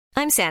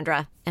I'm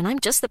Sandra, and I'm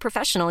just the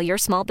professional your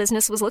small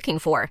business was looking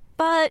for.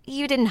 But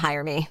you didn't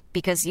hire me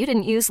because you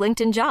didn't use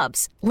LinkedIn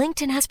Jobs.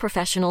 LinkedIn has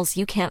professionals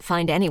you can't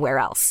find anywhere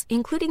else,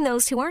 including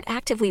those who aren't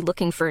actively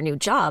looking for a new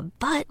job,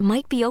 but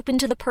might be open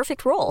to the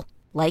perfect role,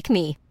 like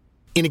me.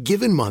 In a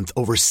given month,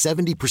 over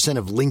 70%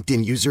 of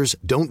LinkedIn users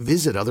don't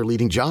visit other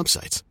leading job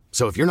sites.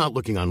 So if you're not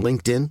looking on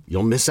LinkedIn,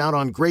 you'll miss out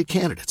on great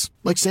candidates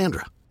like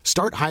Sandra.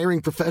 Start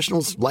hiring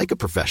professionals like a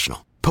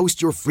professional.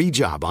 Post your free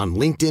job on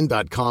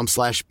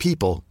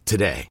linkedin.com/people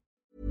today.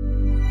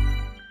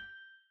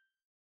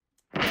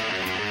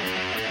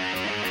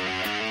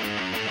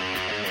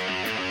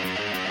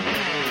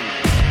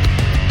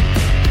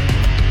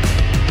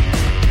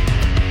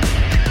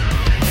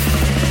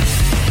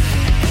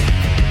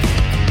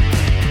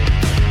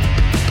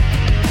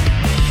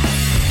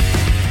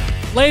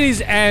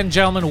 Ladies and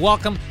gentlemen,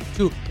 welcome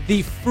to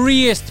the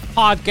freest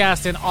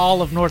podcast in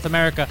all of North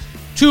America,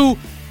 2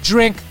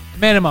 Drink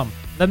Minimum.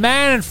 The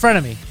man in front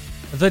of me,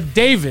 the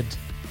David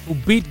who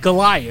beat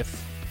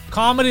Goliath,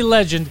 comedy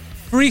legend,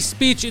 free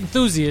speech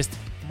enthusiast,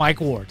 Mike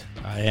Ward.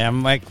 I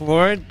am Mike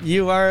Ward.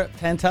 You are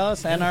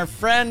Pantelis, and our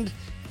friend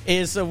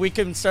is, we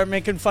can start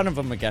making fun of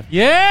him again.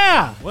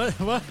 Yeah! What?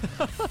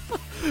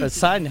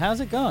 Poseidon, how's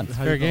it going?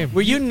 Fair game.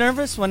 Were you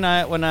nervous when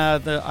I won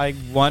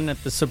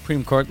at the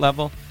Supreme Court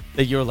level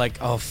that you were like,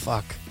 oh,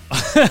 fuck?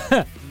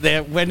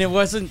 When it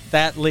wasn't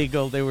that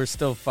legal, they were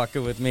still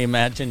fucking with me.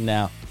 Imagine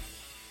now.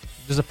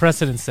 There's a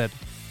precedent set.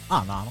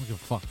 I don't give a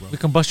fuck, bro. We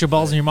can bust your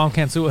balls and your mom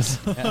can't sue us.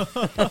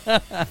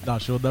 Nah,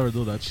 she'll never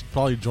do that. She'd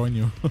probably join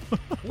you.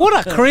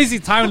 What a crazy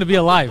time to be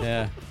alive.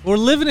 Yeah. We're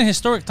living in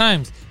historic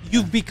times.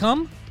 You've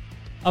become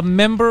a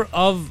member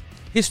of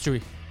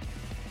history.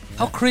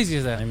 How crazy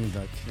is that? I'm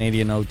the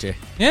Canadian OJ.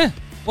 Yeah.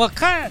 Well,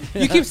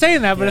 you keep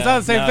saying that, but it's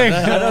not the same thing.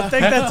 I don't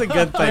think that's a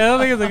good thing. I don't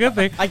think it's a good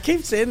thing. I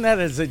keep saying that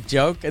as a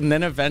joke, and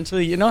then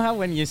eventually, you know how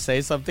when you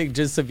say something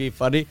just to be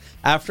funny,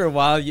 after a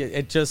while,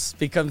 it just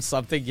becomes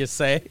something you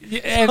say?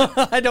 Yeah, and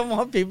I don't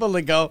want people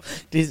to go,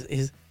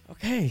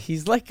 okay,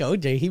 he's like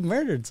OJ, he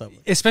murdered someone.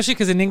 especially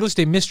because in English,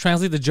 they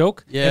mistranslate the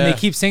joke, Yeah. and they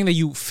keep saying that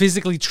you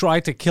physically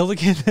tried to kill the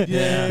kid.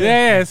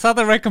 Yeah, it's not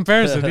the right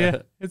comparison.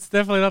 Yeah, it's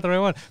definitely not the right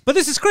one. But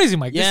this is crazy,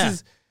 Mike. Yeah. This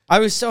is... I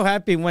was so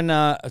happy when,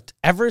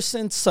 ever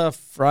since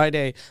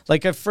Friday,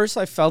 like at first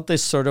I felt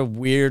this sort of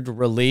weird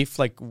relief,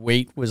 like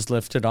weight was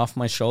lifted off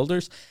my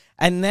shoulders.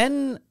 And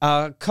then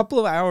a couple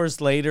of hours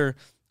later,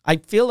 I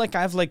feel like I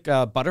have like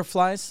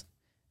butterflies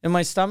in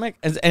my stomach.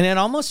 And it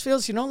almost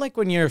feels, like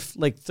when you're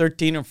like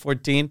 13 or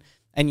 14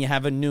 and you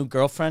have a new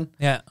girlfriend.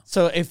 Yeah.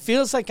 So it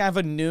feels like I have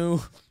a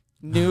new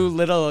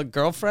little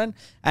girlfriend.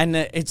 And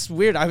it's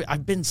weird.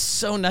 I've been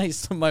so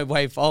nice to my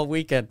wife all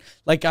weekend.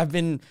 Like I've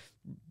been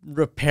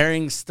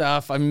repairing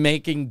stuff. I'm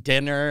making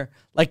dinner.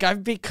 Like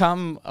I've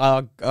become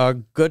a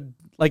good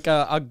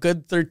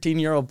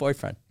 13-year-old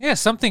boyfriend. Yeah,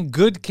 something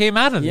good came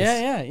out of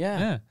this.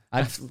 Yeah.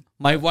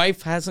 My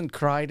wife hasn't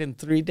cried in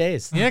 3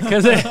 days. Yeah,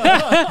 because so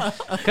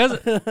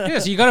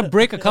you got to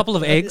break a couple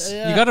of eggs.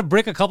 Yeah. You got to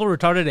break a couple of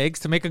retarded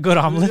eggs to make a good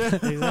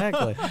omelet.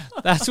 Exactly.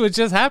 That's what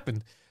just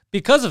happened.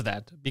 Because of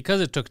that,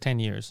 because it took 10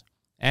 years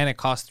and it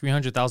cost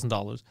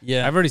 $300,000.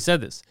 Yeah. I've already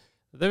said this.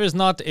 There is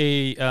not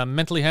a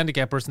mentally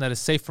handicapped person that is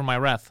safe from my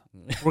wrath.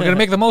 We're going to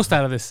make the most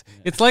out of this.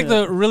 It's like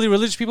the really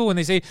religious people when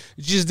they say,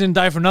 Jesus didn't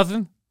die for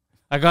nothing.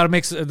 I got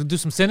to do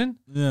some sinning.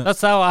 Yeah.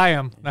 That's how I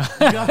am. That's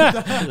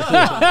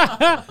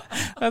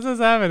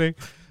what's happening.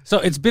 So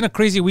it's been a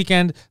crazy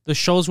weekend. The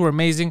shows were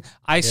amazing.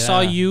 I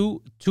saw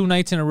you 2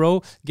 nights in a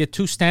row get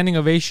 2 standing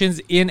ovations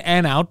in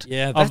and out.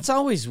 Yeah, that's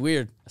always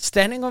weird.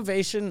 Standing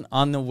ovation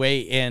on the way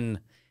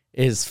in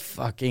is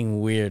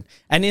fucking weird.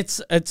 And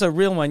it's a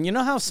real one. You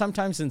know how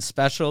sometimes in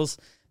specials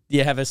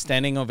you have a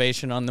standing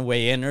ovation on the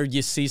way in, or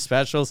you see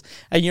specials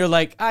and you're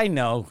like, I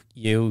know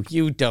you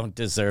don't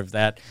deserve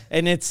that.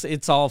 And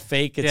it's all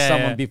fake. It's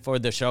someone before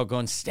the show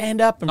going, stand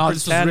up and No, this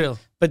was pretend. real.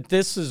 But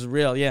this is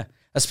real, yeah.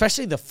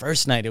 Especially the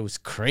first night, it was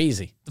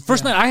crazy. The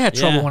first night I had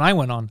trouble Yeah. when I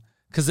went on.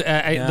 Because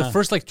the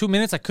first 2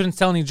 minutes, I couldn't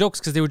tell any jokes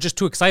because they were just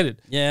too excited.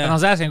 Yeah. And I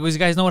was asking, you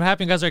guys know what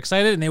happened? You guys are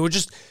excited? And they were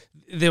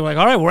like,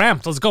 all right, we're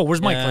amped. Let's go.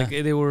 Where's Mike? Yeah. Like,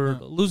 they were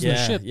losing their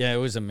shit. Yeah, it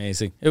was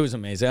amazing. It was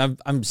amazing.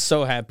 I'm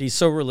so happy,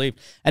 so relieved.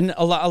 And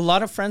a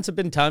lot of friends have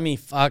been telling me,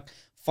 fuck,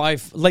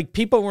 5, like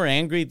people were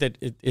angry that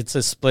it's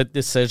a split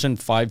decision,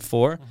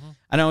 5-4.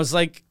 And I was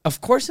like, of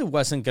course it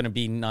wasn't going to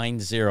be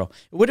 9-0.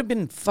 It would have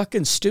been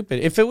fucking stupid.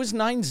 If it was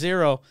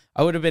 9-0,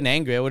 I would have been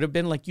angry. I would have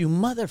been like, you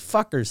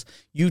motherfuckers,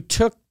 you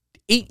took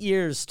 8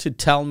 years to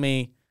tell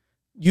me.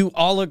 You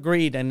all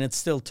agreed, and it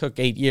still took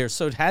 8 years.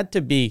 So it had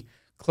to be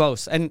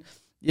close. And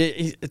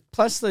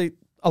plus, a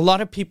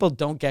lot of people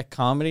don't get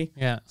comedy.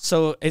 Yeah.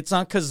 So it's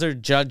not because they're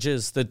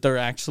judges that they're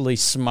actually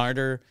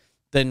smarter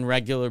than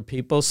regular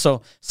people.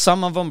 So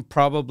some of them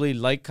probably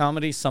like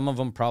comedy. Some of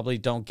them probably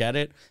don't get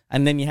it.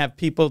 And then you have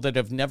people that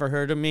have never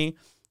heard of me,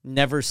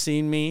 never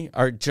seen me,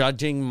 are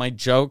judging my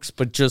jokes,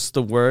 but just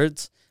the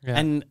words. Yeah.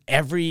 And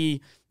every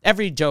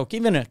joke,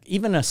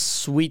 even a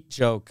sweet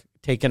joke,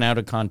 taken out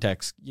of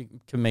context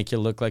can make you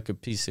look like a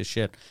piece of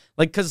shit.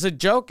 Like, because the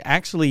joke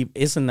actually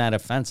isn't that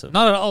offensive.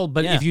 Not at all,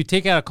 but Yeah. if you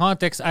take it out of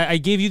context, I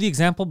gave you the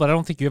example, but I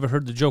don't think you ever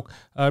heard the joke.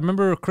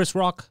 Remember Chris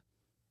Rock?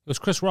 It was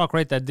Chris Rock,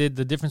 right, that did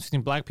the difference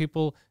between black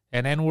people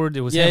and N-word.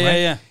 It was him, right?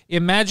 yeah.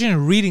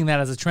 Imagine reading that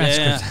as a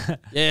transcript.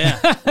 Yeah.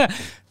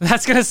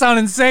 That's going to sound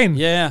insane.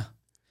 Yeah.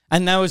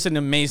 And that was an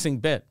amazing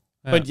bit.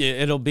 But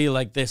it'll be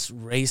like this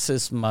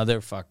racist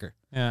motherfucker.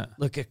 Yeah.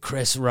 Look at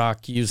Chris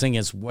Rock using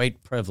his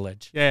white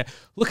privilege. Yeah.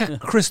 Look at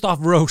Christoph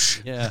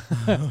Roche. Yeah.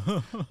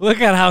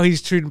 Look at how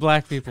he's treating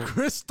black people.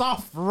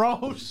 Christoph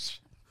Roche.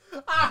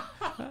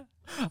 I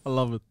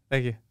love it.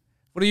 Thank you.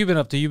 What have you been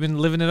up to? You been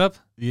living it up?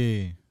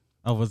 Yeah.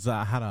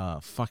 I had a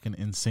fucking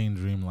insane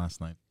dream last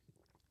night.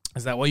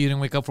 Is that why you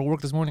didn't wake up for work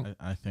this morning?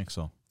 I think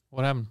so.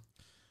 What happened?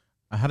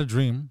 I had a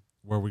dream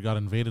where we got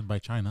invaded by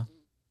China.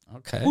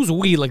 Okay. Who's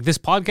we? Like this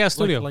podcast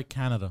studio? Like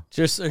Canada.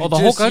 Just, the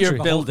whole country. your The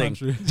whole building.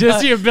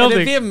 Just your building.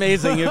 It'd be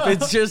amazing if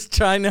it's just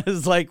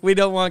China's like, we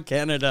don't want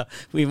Canada.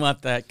 We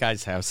want that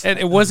guy's house. And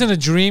it wasn't a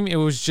dream. It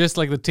was just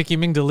like the Tiki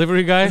Ming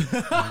delivery guy.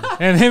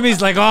 And him,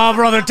 he's like, oh,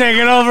 brother, take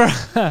it over.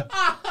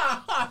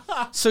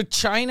 So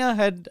China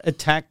had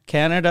attacked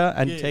Canada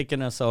and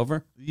taken us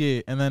over?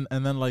 Yeah, and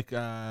then like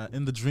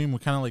in the dream we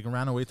kind of like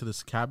ran away to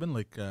this cabin,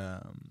 like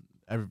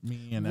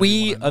me and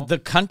We, everyone I know. the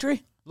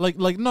country? like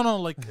like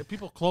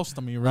people close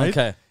to me, right?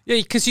 Okay. Yeah,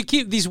 because you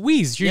keep these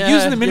we's. You're Yeah,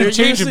 using them you're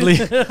interchangeably.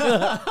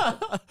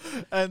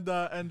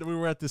 And we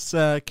were at this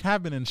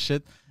cabin and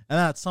shit, and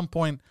then at some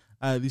point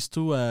these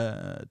two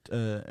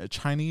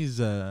Chinese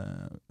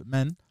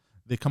men,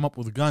 they come up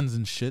with guns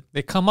and shit.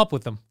 They come up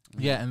with them.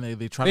 Yeah, and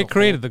they try They to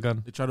created hold, the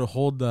gun. They try to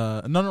hold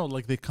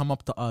like they come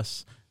up to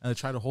us and they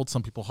try to hold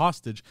some people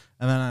hostage,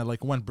 and then I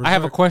like went berserk. I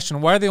have a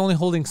question. Why are they only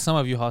holding some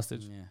of you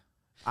hostage?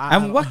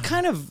 And what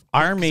kind of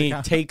army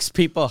takes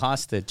people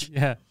hostage?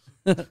 Yeah.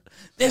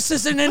 This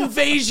is an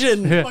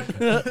invasion.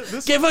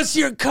 Give us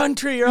your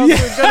country, or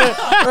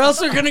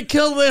else we're gonna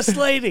kill this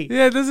lady.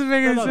 Yeah, it doesn't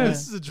make any No, sense.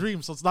 this is a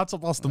dream, so it's not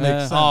supposed to make Yeah.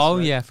 sense. Oh,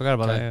 right? yeah, I forgot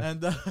about that. Yeah.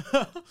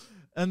 And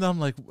and I'm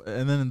like,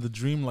 and then in the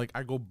dream, like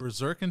I go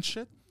berserk and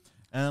shit,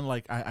 and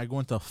like I go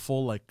into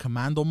full like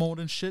commando mode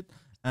and shit,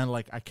 and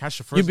like I catch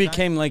the first. You guy.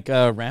 became like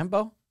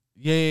Rambo?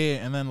 Yeah,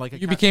 and then like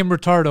You became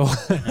retardo.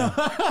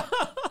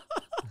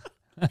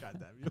 God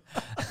damn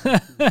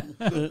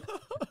you.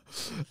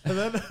 and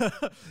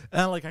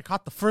then like I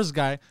caught the first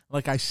guy,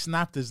 like I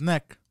snapped his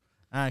neck,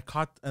 and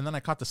then I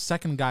caught the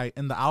second guy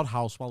in the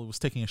outhouse while he was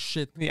taking a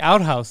shit. The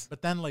outhouse.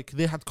 But then like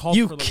they had called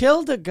You for, like,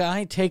 killed a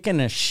guy taking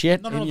a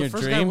shit no, in the your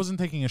first guy dream? wasn't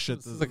taking a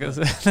shit.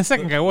 The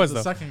second guy was, the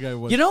though. second guy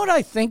was. You know what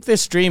I think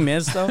this dream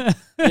is, though?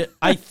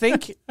 I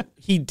think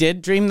he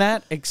did dream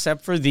that,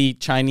 except for the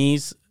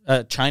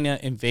China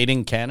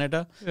invading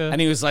Canada. Yeah.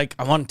 And he was like,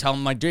 I want to tell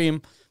him my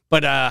dream,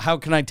 but how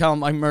can I tell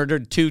him I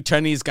murdered 2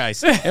 Chinese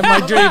guys in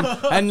my dream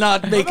and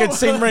not make it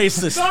seem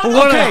racist?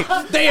 Okay,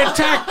 they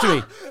attacked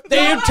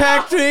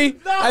me.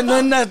 And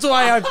then that's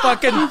why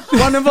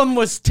one of them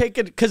was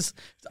taken, because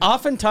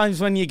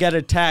oftentimes when you get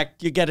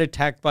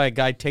attacked by a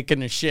guy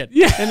taking a shit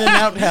in an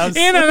outhouse.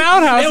 In an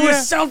outhouse, It yeah.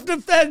 was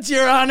self-defense,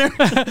 Your Honor.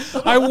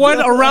 I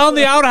went around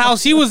the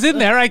outhouse. He was in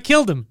there. I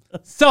killed him.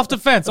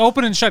 Self-defense.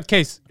 Open and shut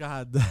case.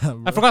 God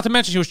damn. I forgot to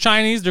mention he was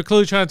Chinese. They're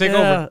clearly trying to take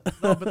over.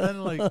 No, but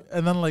then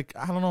like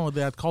I don't know,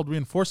 they had called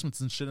reinforcements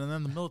and shit, and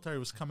then the military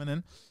was coming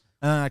in,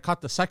 and I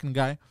caught the second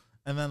guy,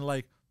 and then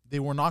like they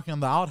were knocking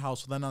on the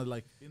outhouse. So then I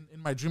like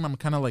in my dream I'm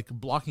kind of like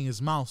blocking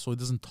his mouth so he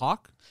doesn't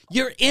talk.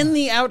 You're in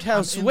the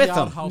outhouse I'm in with the him.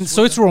 outhouse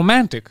So with it's him.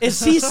 romantic. Is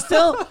he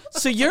still?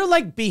 So you're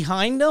like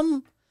behind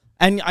him,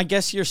 and I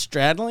guess you're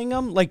straddling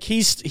him. Like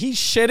he's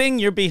shitting.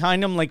 You're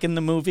behind him, like in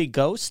the movie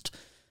Ghost,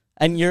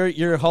 and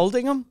you're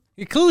holding him.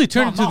 It clearly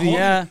turned No, I'm into not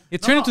the holding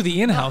it turned into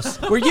the in-house.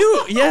 Were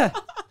you? Yeah.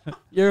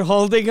 You're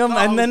holding him,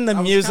 and then the I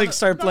was music kinda-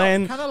 start no,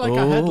 playing. kinda like a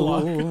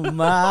headlock. Oh,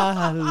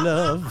 my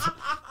love,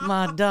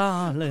 my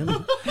darling,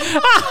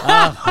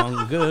 I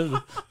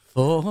hunger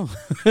for.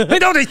 It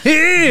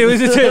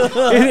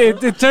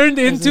turned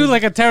into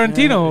like a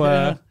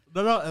Tarantino.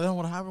 No, and then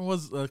what happened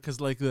was because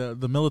like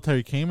the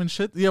military came and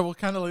shit. Yeah, well,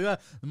 kind of like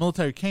that. The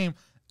military came,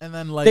 and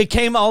then like They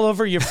came all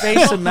over your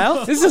face and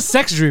mouth. This is a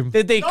sex dream.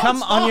 Did they come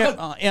it's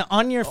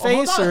on your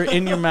face or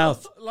in your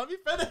mouth? Let me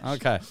finish.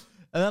 Okay.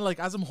 And then like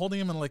as I'm holding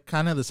him in like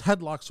kind of this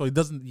headlock so he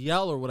doesn't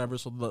yell or whatever,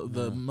 so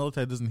the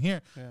military doesn't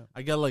hear.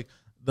 I get like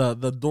the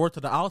door to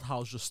the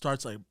outhouse just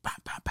starts like bam,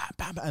 bam,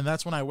 bam, bam, and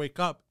that's when I wake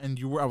up and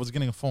I was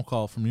getting a phone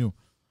call from you.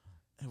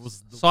 It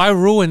was So I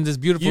ruined this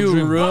beautiful You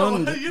dream.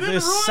 ruined You didn't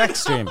this ruin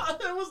sex dream.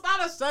 It was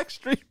not a sex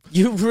dream.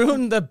 You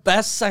ruined the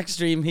best sex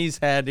dream he's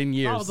had in I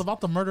years. was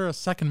about to murder a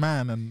second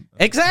man, and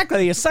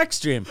Exactly, a sex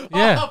dream.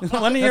 Yeah.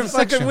 One of your That's a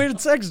sex fucking dream.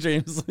 weird sex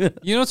dreams.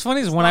 You know what's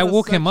funny is when I not a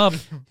woke him up,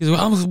 he's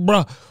like,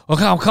 bro,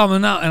 okay, I'm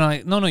coming out. And I'm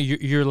like, no,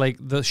 you're like,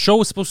 the show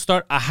was supposed to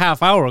start a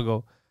half hour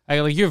ago. I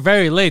go, like, you're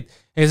very late.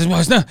 He says, well,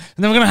 it's never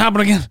going to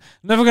happen again.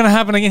 Never going to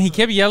happen again. He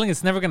kept yelling,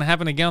 it's never going to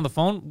happen again on the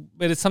phone,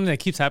 but it's something that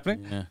keeps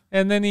happening. Yeah.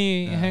 And then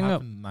he hang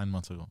up. happened 9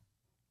 months ago.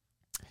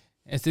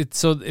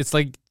 So it's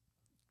like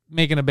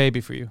making a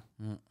baby for you.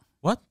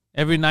 What?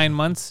 Every 9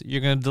 months,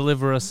 you're gonna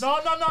deliver us No.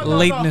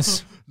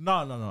 lateness.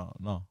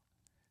 No.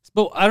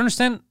 But I don't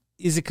understand.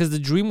 Is it because the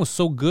dream was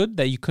so good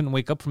that you couldn't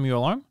wake up from your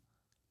alarm?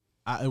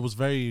 It was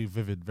very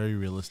vivid, very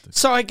realistic.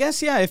 So I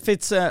guess, yeah, if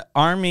it's an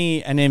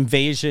army, an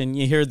invasion,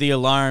 you hear the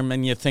alarm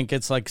and you think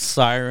it's like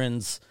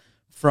sirens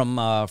from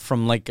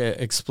like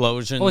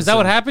explosions. Oh, is that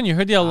what happened? You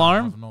heard the I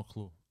alarm? have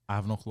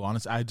no clue.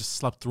 Honestly, I just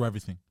slept through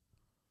everything.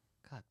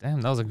 God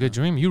damn, that was a good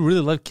dream. You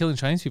really love killing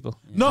Chinese people.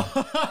 No.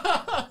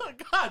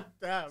 God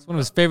damn. It's one of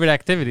his favorite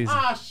activities.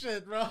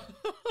 Shit, bro.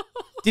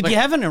 Did you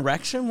have an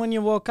erection when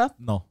you woke up?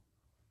 No.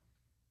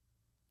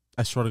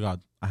 I swear to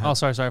God. I had. Oh,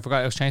 sorry, I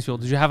forgot. It was Chinese people.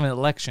 Did you have an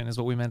election? Is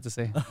what we meant to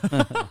say.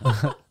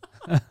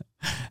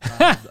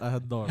 I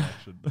had no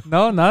erection.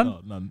 No, none.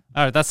 No, none.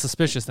 All right, that's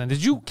suspicious. Then,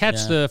 did you catch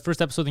Yeah. the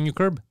first episode of New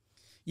Curb?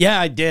 Yeah,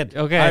 I did.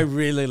 Okay. I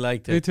really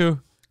liked it. Me too.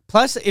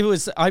 Plus,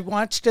 I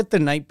watched it the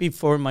night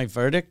before my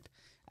verdict,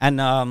 and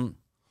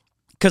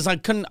because I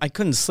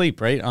couldn't sleep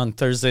right on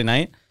Thursday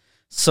night,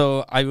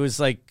 so I was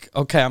like,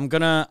 okay, I'm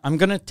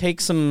gonna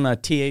take some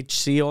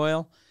THC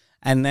oil,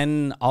 and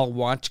then I'll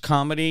watch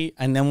comedy,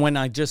 and then when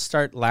I just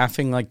start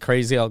laughing like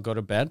crazy, I'll go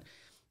to bed,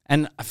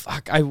 and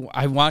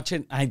I watch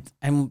it,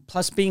 and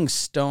plus being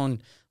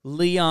stoned.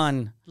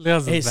 Leon's the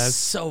is best.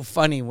 so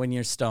funny when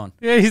you're stoned.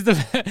 Yeah, he's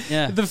the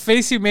Yeah. the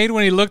face he made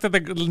when he looked at the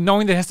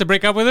knowing that he has to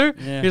break up with her.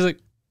 Yeah. He's like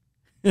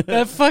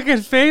that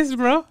fucking face,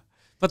 bro.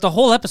 But the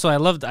whole episode, I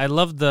loved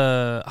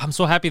the. I'm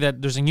so happy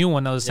that there's a new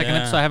one. That was the second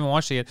Yeah. episode. I haven't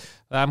watched it yet.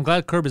 I'm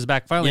glad Curb is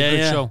back. Finally, a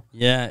good show.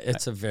 Yeah,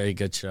 it's a very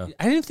good show.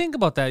 I didn't think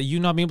about that. You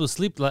not being able to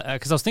sleep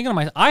because I was thinking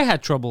I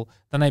had trouble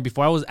the night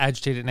before. I was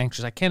agitated and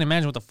anxious. I can't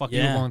imagine what the fuck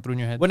you were going through in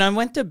your head. When I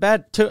went to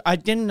bed, too, I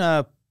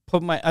didn't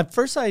put my. At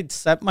first, I'd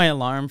set my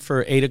alarm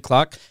for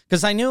 8:00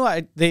 because I knew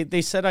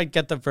they said I'd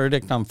get the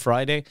verdict on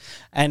Friday,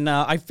 and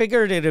I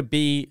figured it'd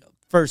be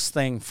first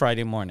thing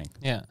Friday morning.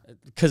 Yeah.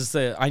 Because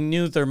I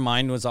knew their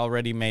mind was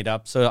already made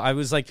up, so I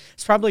was like,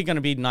 it's probably going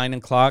to be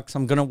 9:00. So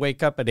I'm going to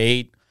wake up at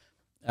 8,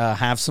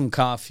 have some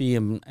coffee,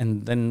 and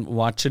then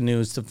watch the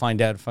news to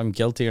find out if I'm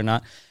guilty or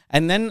not.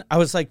 And then I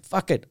was like,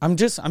 fuck it. I'm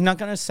not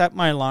going to set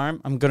my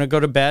alarm. I'm going to go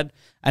to bed,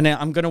 and then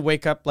I'm going to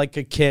wake up like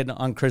a kid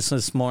on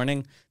Christmas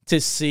morning to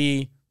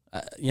see,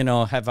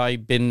 have I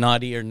been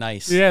naughty or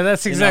nice? Yeah,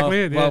 that's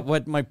exactly it. Yeah.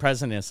 What my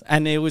present is.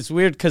 And it was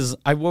weird because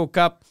I woke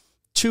up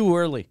too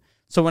early.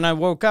 So when I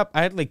woke up,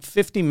 I had like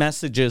 50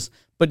 messages,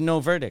 but no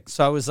verdict.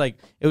 So I was like,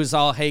 it was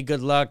all, hey,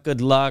 good luck.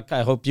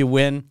 I hope you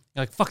win.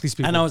 You're like, fuck these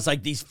people. And I was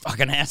like, these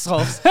fucking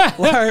assholes.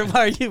 why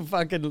are you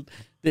fucking...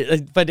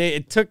 But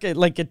it took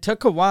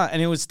a while,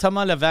 and it was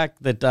Thomas Levac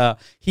that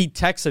he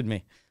texted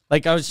me.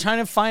 Like, I was trying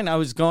to find, I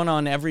was going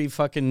on every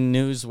fucking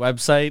news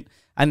website,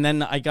 and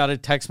then I got a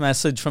text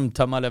message from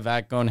Thomas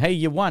Levac going, hey,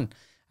 you won.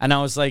 And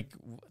I was like,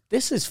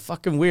 this is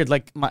fucking weird.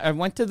 Like, I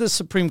went to the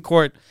Supreme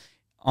Court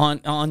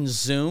on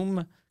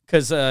Zoom,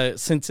 because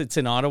since it's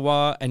in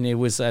Ottawa and it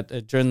was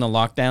during the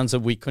lockdowns that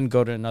we couldn't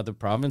go to another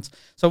province.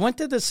 So I went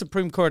to the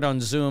Supreme Court on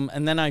Zoom,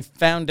 and then I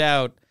found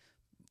out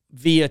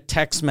via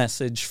text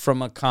message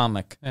from a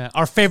comic. Yeah,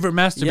 our favorite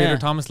masturbator, Yeah.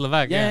 Thomas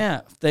Levac.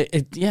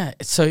 Yeah.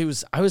 So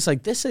I was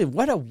like,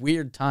 what a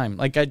weird time.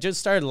 Like, I just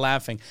started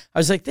laughing. I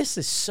was like, this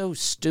is so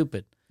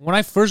stupid. When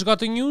I first got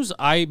the news,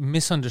 I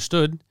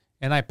misunderstood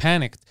and I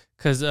panicked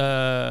because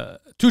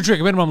Two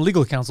Drink Minimum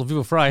Legal Counsel,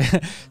 Vivo Fry,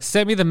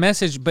 sent me the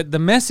message. But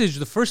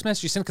the first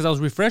message he sent, because I was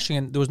refreshing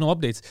and there was no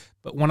updates.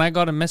 But when I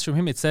got a message from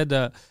him, it said,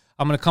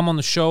 I'm going to come on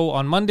the show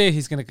on Monday.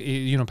 He's going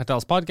to,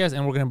 Patel's podcast,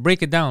 and we're going to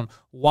break it down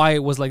why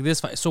it was like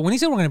this. So when he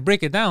said we're going to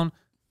break it down,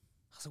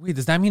 I was like, wait,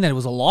 does that mean that it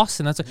was a loss?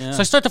 And that's So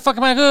I start to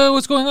fucking like,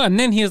 what's going on? And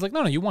then he was like,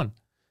 no, you won.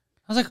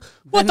 I was like,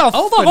 what Then the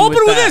fuck? open Open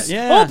with with that. this.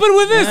 Yeah. Open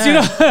with this,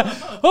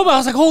 Yeah. I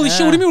was like, holy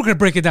shit, what do you mean we're going to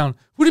break it down?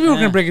 What do you mean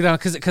we're going to break it down?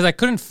 Because I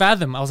couldn't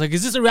fathom. I was like,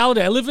 is this a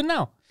reality I live in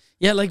now?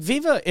 Yeah, like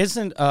Viva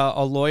isn't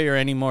a lawyer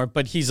anymore,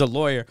 but he's a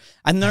lawyer,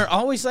 and they're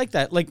always like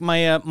that. Like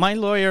my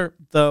lawyer,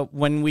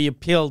 when we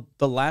appealed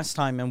the last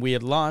time and we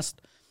had lost,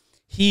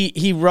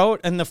 he wrote,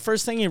 and the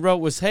first thing he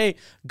wrote was, "Hey,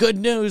 good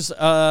news!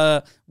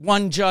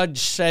 One judge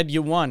said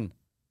you won."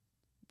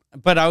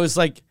 But I was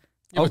like,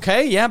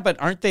 okay, yeah,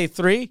 but aren't they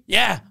 3?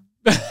 Yeah.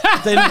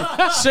 Then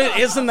shit,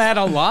 isn't that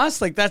a loss?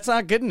 Like, that's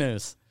not good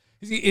news.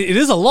 It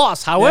is a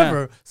loss.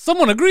 However,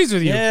 someone agrees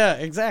with you. Yeah,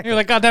 exactly. You're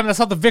like, God damn, that's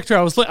not the victory.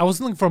 I was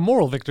looking for a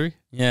moral victory.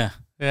 Yeah.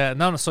 Yeah,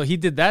 no. So he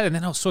did that, and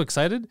then I was so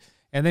excited.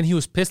 And then he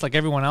was pissed like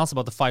everyone else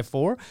about the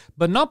 5-4,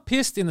 but not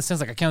pissed in the sense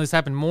like, I can't let this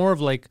happen. More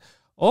of like,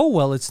 oh,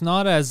 well, it's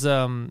not as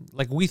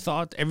like we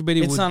thought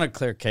everybody would. It's not a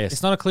clear case.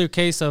 It's not a clear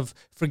case of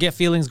forget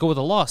feelings, go with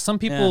the law. Some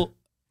people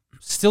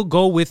still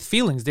go with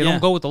feelings. They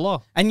don't go with the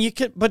law. And you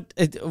could, but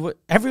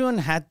everyone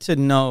had to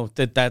know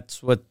that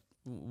that's what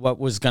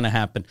was going to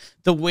happen.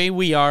 The way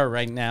we are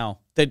right now,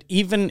 that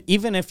even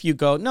if you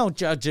go, no,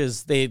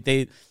 judges,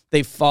 they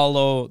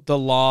follow the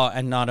law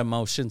and not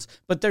emotions,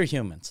 but they're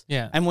humans.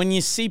 Yeah. And when you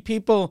see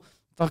people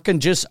fucking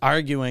just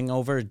arguing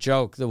over a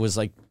joke that was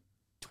like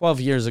 12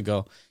 years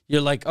ago,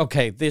 you're like,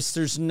 okay,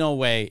 there's no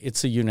way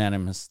it's a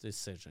unanimous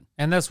decision.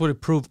 And that's what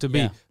it proved to be.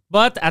 Yeah.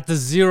 But at the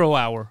 0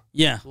 hour,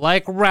 Yeah.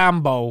 like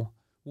Rambo,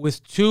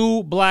 with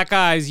 2 black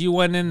eyes, you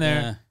went in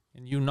there Yeah.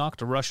 and you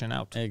knocked a Russian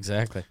out.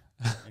 Exactly.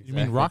 You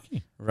mean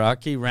Rocky?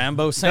 Rocky,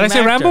 Rambo, Did same I say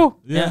actor. Rambo?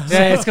 Yeah.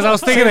 Yeah, it's because I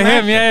was thinking of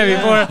him. Yeah,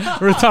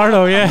 before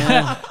Retardo.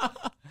 Yeah.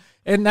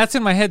 And that's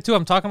in my head too.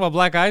 I'm talking about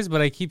black eyes,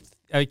 but I keep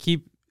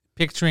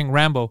picturing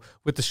Rambo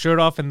with the shirt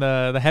off and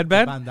the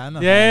headband.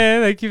 Bandana.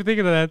 Yeah, I keep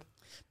thinking of that.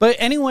 But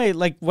anyway,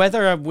 like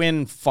whether I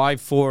win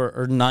 5-4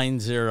 or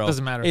 9-0,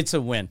 Doesn't matter. It's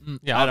a win.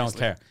 yeah, I don't obviously.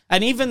 care.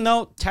 And even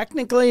though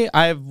technically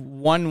I have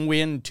 1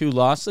 win, 2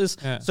 losses,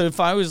 Yeah. so if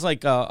I was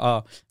like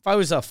if I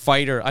was a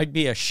fighter, I'd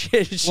be a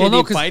shitty Well,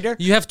 no, 'cause fighter.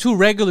 you have 2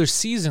 regular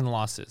season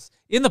losses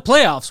in the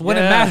playoffs when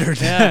it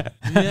mattered. Yeah.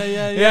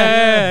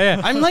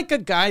 yeah. I'm like a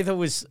guy that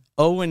was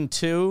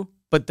 0-2,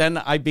 but then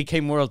I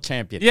became world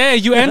champion. Yeah,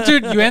 you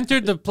entered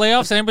the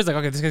playoffs and everybody's like,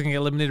 okay, this guy's gonna get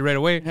eliminated right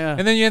away. Yeah.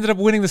 And then you ended up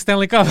winning the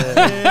Stanley Cup.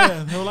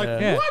 Yeah. They were like,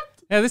 Yeah. what?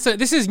 Yeah,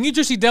 this is New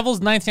Jersey Devils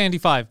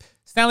 1995.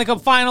 Stanley Cup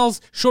Finals,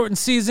 shortened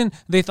season.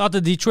 They thought the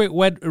Detroit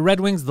Red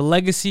Wings, the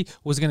legacy,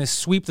 was going to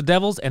sweep the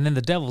Devils, and then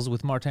the Devils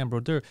with Martin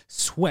Brodeur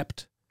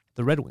swept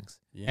the Red Wings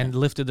and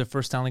lifted their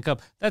first Stanley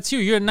Cup. That's you.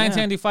 You're in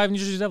 1995 New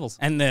Jersey Devils.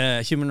 And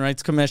the Human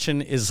Rights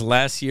Commission is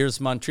last year's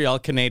Montreal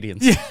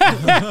Canadiens.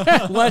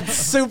 Went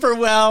super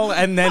well,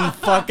 and then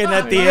fucking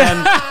at the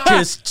end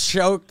just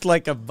choked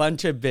like a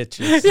bunch of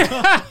bitches.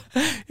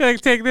 You're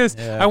like, take this.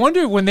 I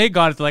wonder when they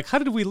got it, they're like, how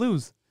did we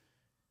lose?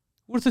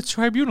 We're the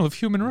Tribunal of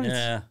Human Rights.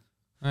 Yeah.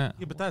 Yeah.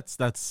 Yeah, but that's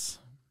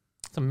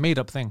It's a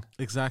made-up thing.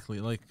 exactly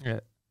like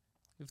Yeah.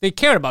 If they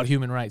cared about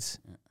human rights,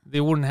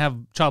 they wouldn't have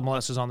child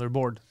molesters on their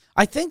board.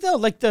 I think though,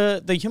 like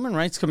the Human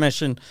Rights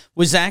Commission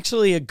was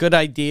actually a good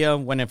idea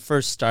when it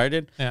first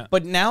started. Yeah.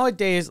 But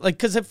nowadays, like,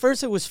 because at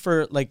first it was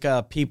for like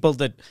people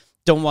that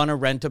don't want to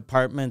rent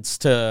apartments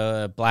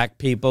to black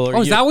people. Or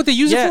Oh, is that what they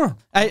use it for?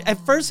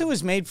 At first it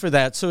was made for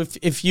that. So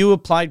if you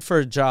applied for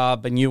a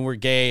job and you were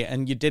gay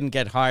and you didn't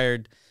get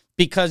hired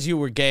because you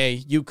were gay,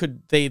 you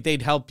could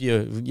they'd help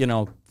you,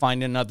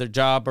 find another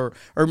job or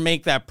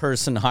make that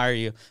person hire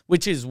you,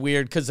 which is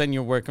weird because then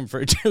you're working for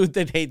a dude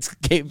that hates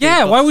gay people.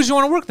 Yeah, why would you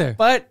want to work there?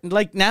 But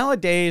like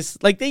nowadays,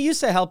 like they used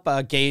to help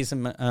gays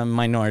and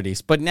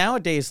minorities, but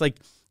nowadays, like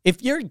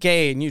if you're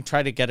gay and you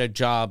try to get a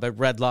job at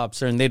Red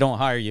Lobster and they don't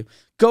hire you,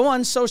 go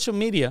on social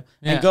media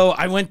and go,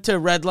 I went to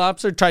Red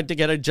Lobster, tried to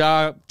get a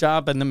job,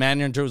 and the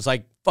manager was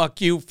like,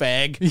 "Fuck you,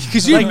 fag."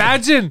 Because you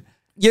imagine.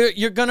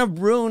 You're gonna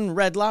ruin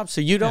Red Lobster.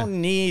 You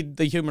don't need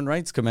the Human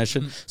Rights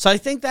Commission. So I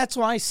think that's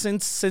why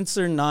since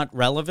they're not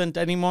relevant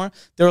anymore,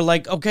 they're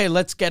like, okay,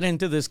 let's get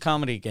into this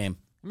comedy game.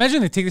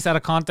 Imagine they take this out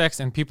of context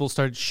and people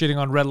start shitting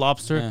on Red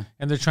Lobster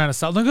and they're trying to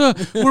sell. Like,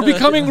 we're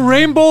becoming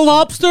Rainbow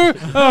Lobster.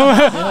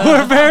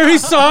 We're very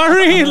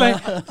sorry.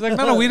 Like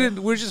no, we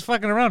didn't. We're just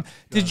fucking around.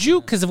 Did you?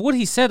 Because of what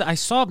he said, I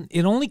saw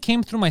it only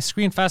came through my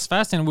screen fast,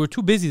 and we were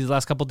too busy the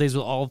last couple of days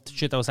with all the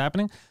shit that was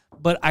happening.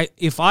 But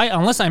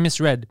unless I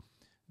misread,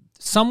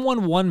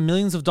 someone won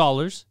millions of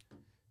dollars.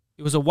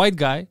 It was a white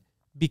guy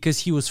because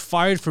he was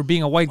fired for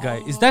being a white guy.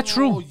 Is that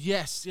true? Oh,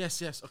 yes.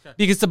 Okay.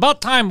 Because it's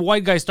about time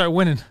white guys start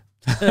winning.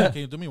 Can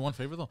you do me one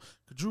favor though?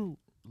 Could you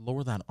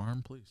lower that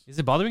arm, please? Is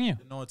it bothering you?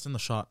 No, it's in the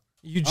shot.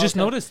 You just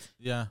noticed?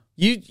 Yeah.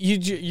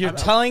 You're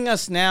telling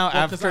us now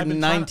Well, 'cause after I've been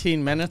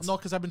 19 minutes? No,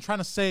 because I've been trying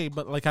to say,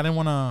 but like I didn't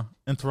want to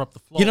interrupt the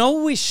flow. You know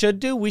what we should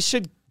do? We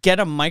should get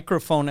a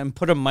microphone and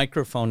put a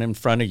microphone in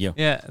front of you.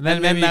 Yeah, and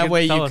then maybe that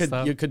way tell us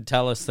stuff. you could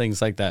tell us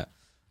things like that.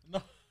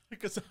 No,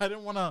 because I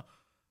didn't want to.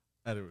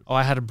 Oh,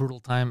 I had a brutal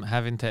time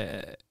having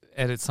to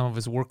edit some of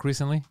his work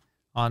recently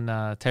on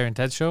Terry and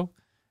Ted's show.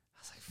 I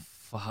was like,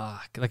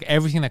 fuck. Like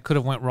everything that could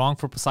have went wrong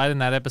for Poseidon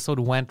that episode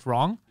went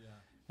wrong. Yeah.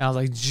 And I was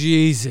like,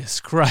 Jesus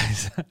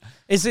Christ.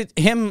 Is it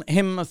him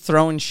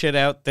throwing shit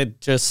out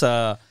that just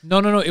No.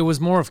 It was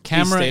more of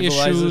camera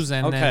Destabilizes? issues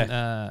and Okay.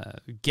 then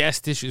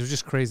guest issues. It was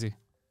just crazy.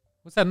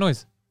 What's that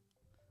noise?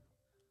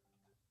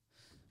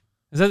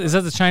 Is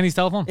that the Chinese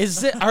telephone?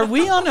 Is it? Are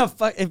we on a?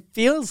 It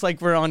feels like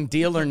we're on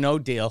Deal or No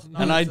Deal,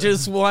 and I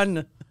just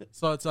won.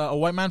 So it's a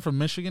white man from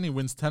Michigan. He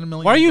wins $10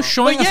 million. Why are you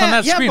showing But us on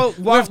yeah, that yeah, screen? but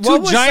We what- have two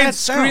what was giant that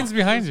sound? screens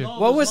behind you.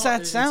 What was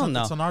that sound,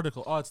 It's though? an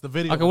article. Oh, it's the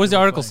video. Okay, what's the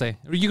article say?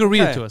 You can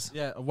read it Okay. to us.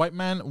 Yeah, a white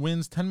man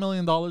wins $10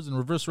 million in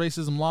reverse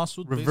racism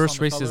lawsuit. Reverse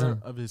based on the color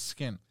racism. of his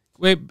skin.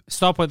 Wait,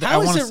 stop with that. I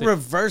How want is to it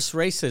reverse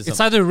racism? It's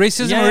either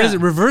racism or Yeah. is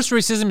it reverse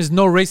racism is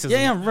no racism.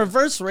 yeah,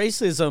 reverse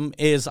racism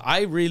is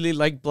I really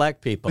like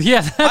black people.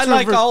 Yeah, that's I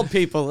like reverse- all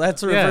people.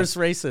 That's reverse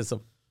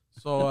racism.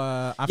 So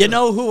after You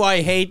know who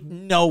I hate?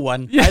 No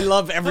one. I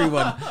love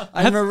everyone.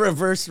 I'm a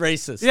reverse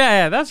racist.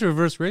 Yeah, that's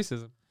reverse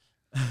racism.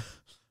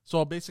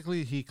 So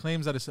basically, he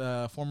claims that his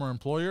former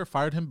employer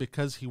fired him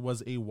because he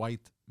was a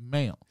white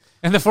male.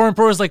 And the foreign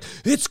pro is like,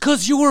 it's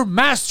because you were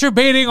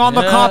masturbating on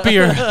the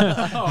copier.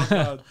 Oh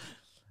God!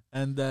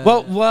 And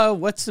Well,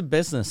 what's the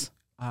business?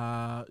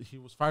 he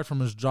was fired from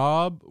his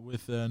job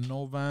with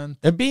Novant.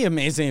 It'd be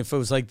amazing if it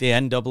was like the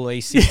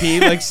NAACP,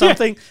 like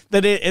something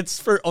that it's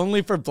for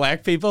only for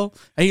black people.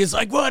 And he's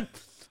like, "What?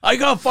 I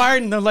got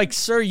fired." And they're like,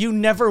 "Sir, you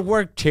never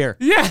worked here.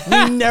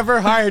 Yeah. we never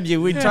hired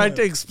you. We tried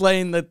to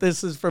explain that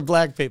this is for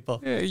black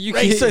people. you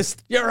Racist.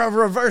 You're a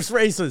reverse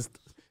racist."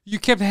 You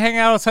kept hanging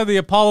out outside the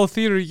Apollo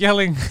Theater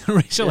yelling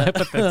racial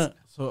epithets.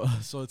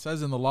 So it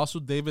says in the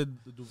lawsuit, David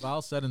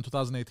Duval said in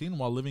 2018,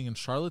 while living in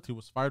Charlotte, he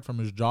was fired from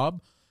his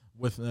job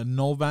with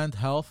Novant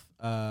Health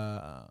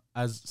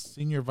as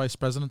senior vice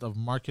president of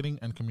marketing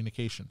and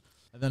communication.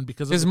 And then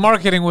because His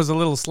marketing was a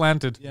little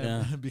slanted.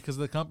 Because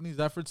of the company's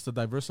efforts to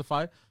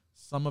diversify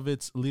some of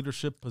its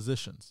leadership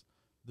positions,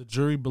 the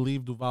jury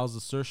believed Duval's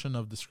assertion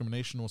of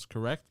discrimination was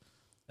correct,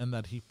 and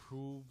that he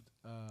proved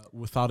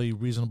without a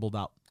reasonable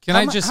doubt. Can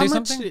I just say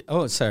something?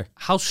 Oh, sorry.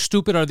 How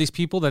stupid are these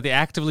people that they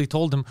actively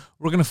told him,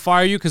 we're going to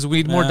fire you because we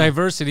need more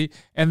diversity,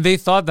 and they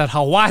thought that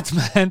Hawat,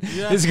 man,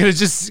 is going to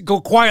just go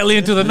quietly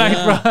into the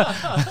night,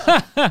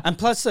 bro. And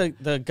plus,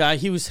 the guy,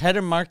 he was head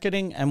of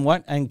marketing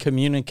and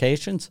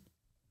communications.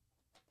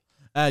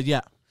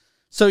 Yeah.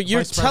 So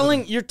you're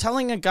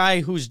telling a guy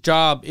whose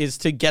job is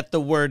to get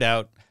the word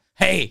out,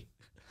 hey,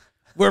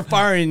 we're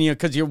firing you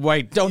because you're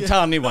white. Don't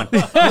tell anyone.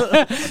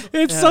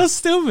 It's so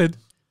stupid.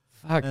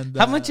 Fuck. And,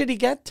 How much did he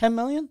get? 10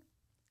 million?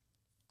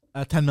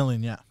 10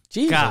 million, yeah.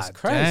 Jesus God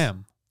Christ.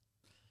 damn.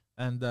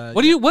 And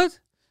What?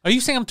 Are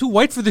you saying I'm too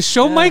white for the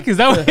show, Mike? Is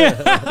that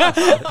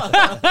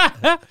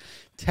what?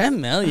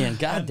 10 million.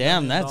 God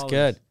damn, that's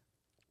good.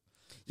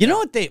 You know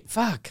what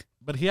fuck.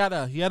 But he had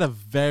a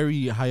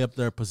very high up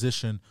there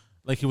position.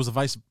 Like, he was a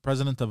vice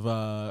president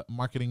of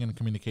marketing and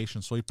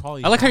communication. So he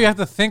probably... I like how you have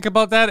to think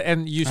about that,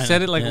 and you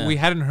said it like yeah. we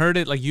hadn't heard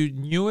it, like you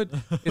knew it.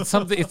 It's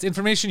something. It's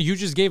information you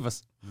just gave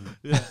us.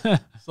 Yeah.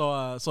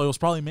 So he was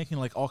probably making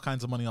like all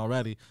kinds of money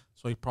already.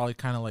 So he probably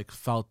kind of like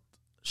felt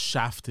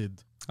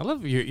shafted. I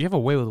love you. You have a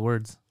way with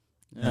words.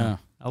 Yeah.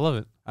 I love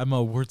it. I'm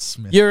a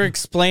wordsmith. You're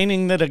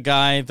explaining that a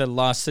guy that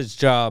lost his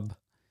job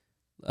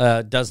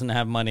doesn't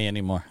have money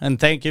anymore. And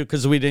thank you,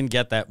 because we didn't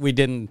get that. We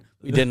didn't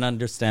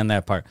understand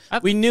that part.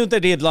 We knew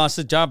that he had lost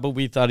his job, but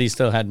we thought he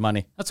still had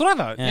money. That's what I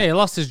thought. Yeah. Yeah, he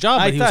lost his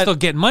job, but he was still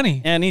getting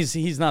money. And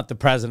he's not the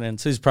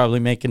president, so he's probably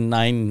making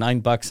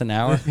 $9 an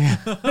hour.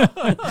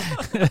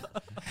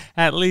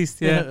 At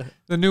least, yeah.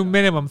 The new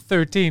minimum,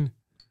 13.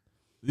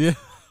 Yeah.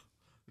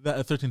 That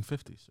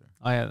 1350, sir.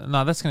 Oh, yeah.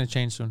 No, that's going to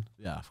change soon.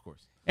 Yeah, of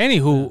course.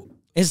 Anywho.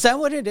 Is that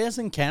what it is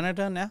in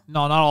Canada now?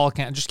 No, not all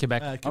Canada, just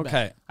Quebec. Quebec.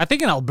 Okay. I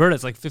think in Alberta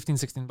it's like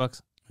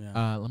 $15-16.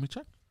 Let me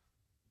check.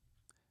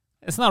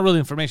 It's not really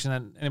information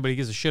that anybody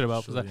gives a shit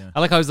about. Sure, yeah. I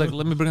like how he's like,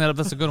 let me bring that up.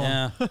 That's a good one.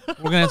 Yeah.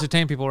 We're going to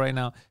entertain people right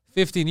now.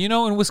 15. You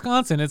know, in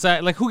Wisconsin, it's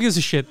like, who gives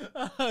a shit?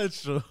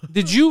 It's true.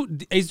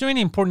 Is there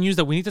any important news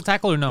that we need to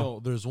tackle or no? Oh,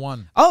 there's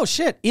one. Oh,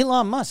 shit.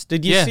 Elon Musk.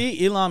 Did you Yeah.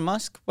 see Elon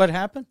Musk? What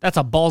happened? That's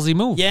a ballsy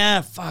move.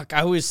 Yeah, fuck.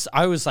 I was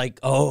like,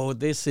 oh,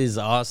 this is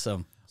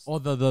awesome. Oh,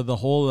 the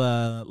whole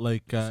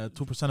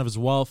 2% of his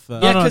wealth.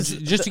 No, Yeah, no, 'cause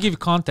just to give you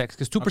context,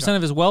 because 2%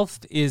 of his wealth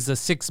is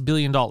 $6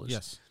 billion.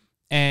 Yes.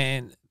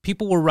 And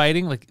people were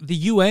writing, like, the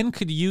UN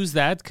could use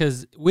that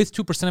because with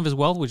 2% of his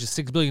wealth, which is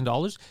 $6 billion,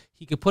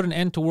 he could put an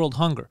end to world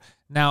hunger.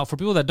 Now, for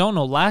people that don't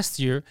know, last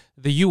year,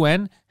 the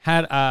UN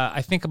had,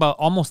 I think, about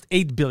almost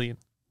 $8 billion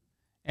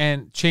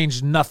and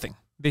changed nothing.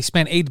 They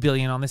spent $8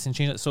 billion on this and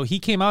changed it. So he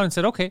came out and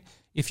said, okay,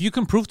 if you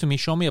can prove to me,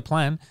 show me a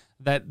plan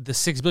that the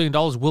 $6 billion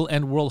will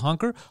end world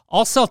hunger,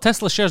 I'll sell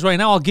Tesla shares right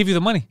now. I'll give you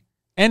the money.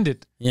 End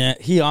it. Yeah,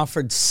 he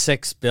offered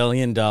 $6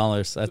 billion.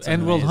 That's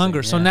End world amazing.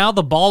 hunger. So Yeah. now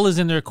the ball is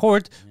in their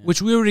court,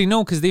 which we already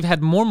know because they've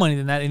had more money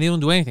than that and they don't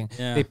do anything.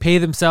 Yeah. They pay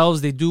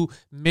themselves. They do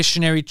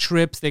missionary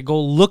trips. They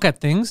go look at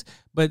things,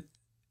 but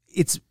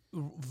it's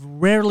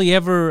rarely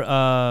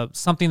ever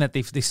something that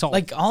they solve.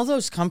 Like all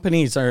those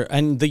companies are,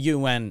 and the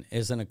UN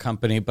isn't a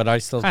company, but I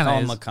still Kinda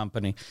call them is. a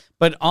company.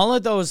 But all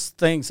of those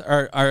things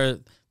are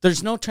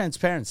there's no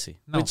transparency,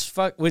 No.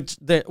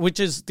 which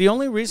is the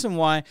only reason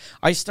why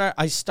I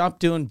stopped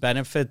doing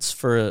benefits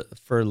for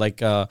like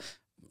for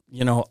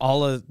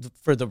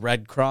the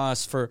Red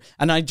Cross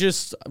and I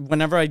just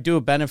whenever I do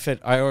a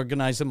benefit I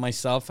organize it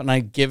myself and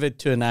I give it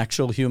to an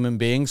actual human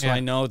being so Yeah. I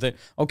know that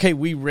okay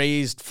we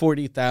raised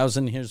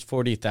 40,000, here's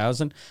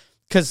 40,000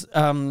 because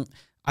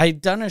I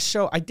did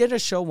a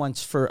show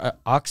once for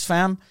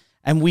Oxfam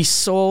and we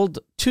sold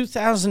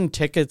 2,000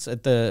 tickets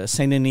at the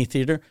Saint Denis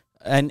Theater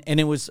and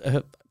it was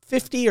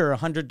 $50 or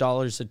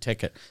 $100 a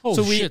ticket. Oh,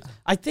 so shit.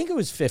 I think it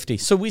was 50.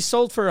 So we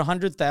sold for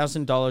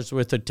 $100,000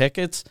 worth of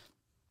tickets.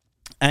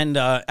 And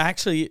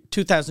actually,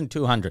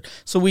 2,200.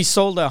 So we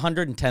sold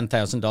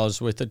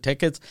 $110,000 worth of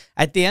tickets.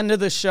 At the end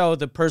of the show,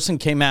 the person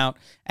came out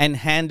and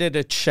handed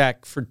a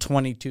check for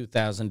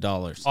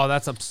 $22,000. oh,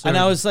 that's absurd. And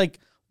I was like,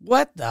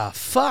 what the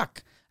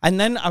fuck? And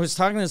then I was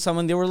talking to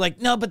someone. They were like,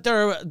 no, but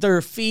there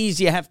are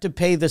fees. You have to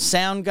pay the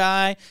sound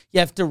guy. You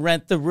have to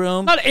rent the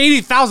room. not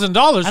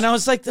 $80,000. And I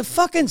was like, the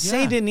fucking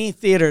Saint Denis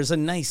Theater is a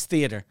nice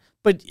theater.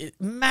 But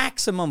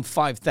maximum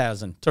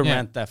 $5,000 to Yeah.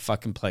 rent that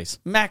fucking place.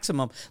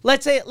 Maximum.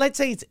 Let's say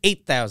it's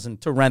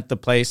 $8,000 to rent the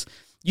place.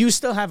 You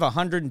still have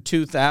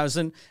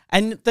 102,000.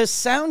 And the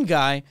sound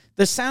guy,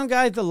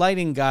 the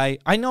lighting guy,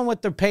 I know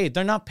what they're paid.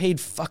 They're not paid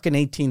fucking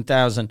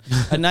 18,000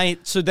 a night.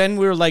 So then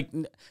we were like,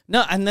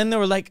 no. And then they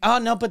were like, oh,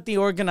 no, but the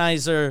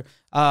organizer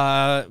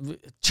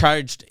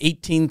charged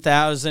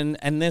 18,000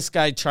 and this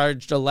guy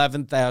charged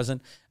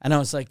 11,000. And I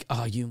was like,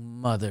 oh, you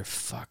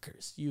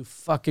motherfuckers, you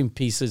fucking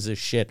pieces of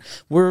shit.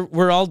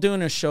 We're all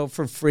doing a show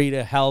for free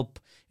to help.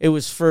 It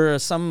was for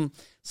some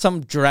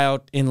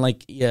drought in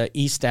like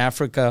East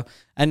Africa,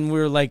 and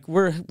we're like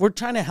we're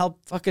trying to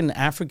help fucking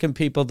African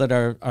people that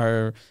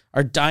are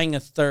dying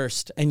of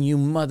thirst, and you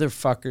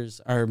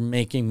motherfuckers are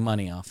making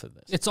money off of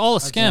this. It's all a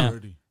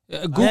scam.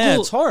 Google, Yeah,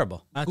 it's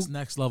horrible. That's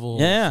next level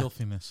Yeah.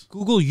 filthiness.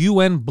 Google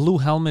UN blue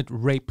helmet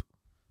rape.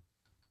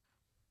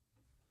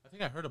 I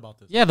think I heard about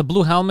this. Yeah, the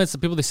blue helmets, the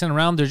people they send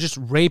around, they're just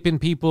raping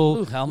people.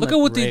 Blue helmet look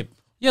at what rape. they.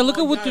 Yeah, look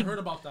at what I they. heard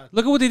about that.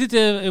 Look at what they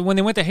did when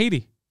they went to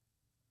Haiti.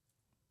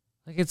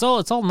 Like it's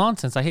all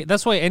nonsense. I hate.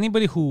 That's why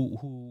anybody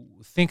who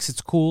thinks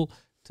it's cool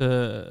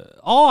to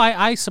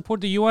I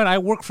support the UN. I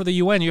work for the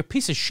UN. You're a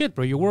piece of shit,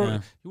 bro. You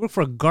work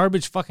for a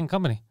garbage fucking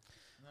company.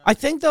 I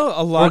think though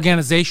a lot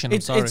Organization.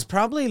 It's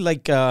probably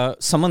like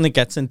someone that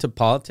gets into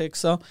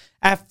politics. Though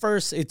at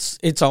first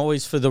it's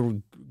always for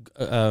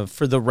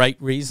the right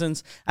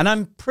reasons, and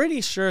I'm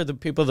pretty sure the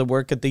people that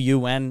work at the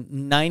UN,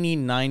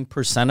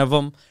 99% of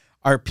them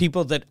are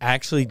people that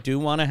actually do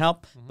want to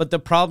help. Mm-hmm. But the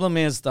problem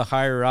is the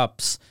higher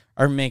ups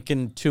are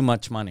making too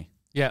much money.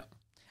 Yeah.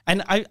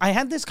 And I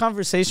had this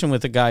conversation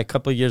with a guy a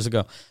couple of years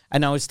ago,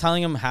 and I was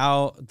telling him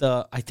how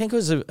I think it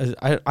was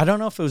I don't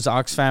know if it was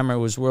Oxfam or it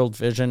was World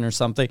Vision or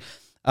something.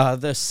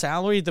 The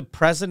salary, the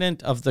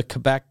president of the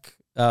Quebec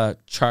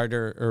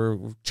charter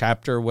or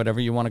chapter or whatever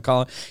you want to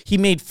call it, he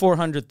made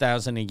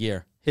 $400,000 a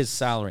year, his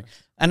salary.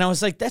 And I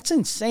was like, that's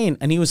insane.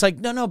 And he was like,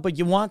 no, but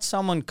you want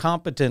someone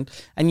competent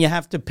and you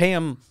have to pay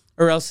him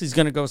or else he's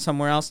going to go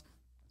somewhere else.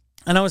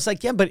 And I was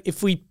like, yeah, but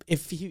if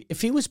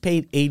he was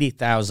paid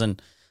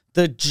 80,000,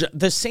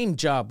 the same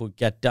job would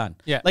get done.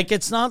 Yeah. Like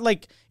it's not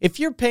like if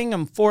you're paying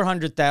him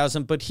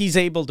 400,000, but he's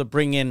able to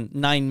bring in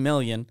 9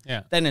 million,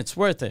 then it's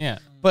worth it. Yeah.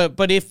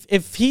 But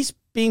if he's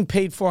being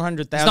paid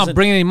 400,000, he's not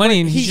bringing any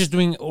money, and he's just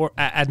doing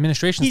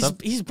administration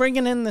stuff. He's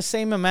bringing in the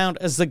same amount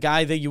as the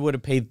guy that you would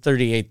have paid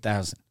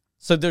 38,000.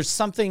 So there's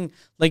something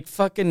like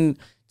fucking.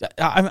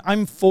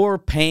 I'm for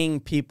paying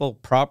people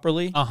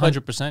properly,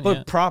 100%,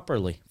 but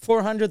properly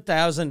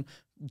 400,000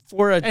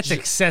 for a. That's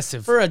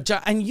excessive for a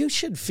job, and you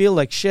should feel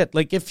like shit.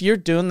 Like if you're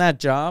doing that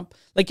job,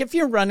 like if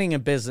you're running a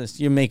business,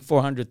 you make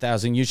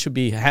 400,000. You should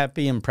be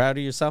happy and proud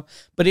of yourself.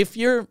 But if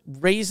you're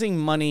raising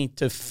money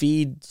to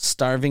feed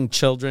starving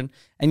children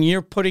and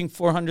you're putting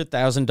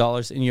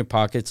 $400,000 in your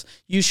pockets,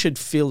 you should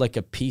feel like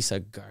a piece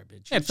of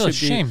garbage. Yeah, You feel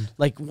should be ashamed.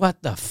 Like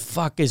what the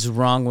fuck is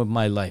wrong with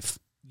my life?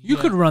 You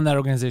could run that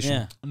organization.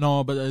 Yeah.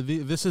 No, but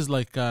this is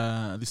like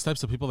these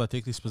types of people that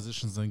take these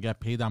positions and get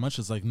paid that much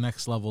is like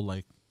next level,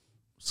 like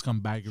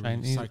scumbaggery,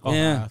 Chinese-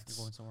 psychopaths. You're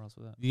going somewhere else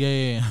with that.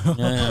 Yeah.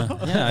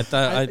 Yeah, I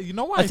thought. You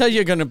know what? I thought you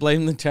were gonna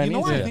blame the Chinese. You know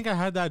why I Yeah. think I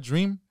had that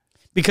dream?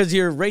 Because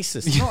you're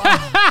racist.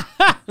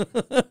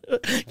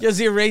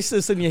 Because you're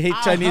racist and you hate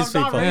Chinese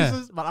I'm not people. Yeah.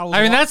 racist, but I was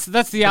I mean,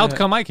 that's the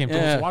outcome I came to. I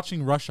Yeah. was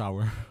watching Rush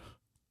Hour.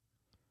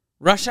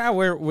 Rush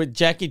Hour with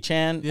Jackie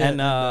Chan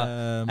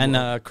Yeah,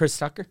 and Chris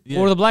Tucker. What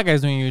were the black guys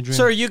doing in your dream?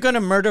 So are you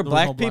gonna murder There was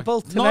black no black-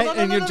 people No, tonight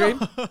no, in no, your no, dream?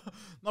 no.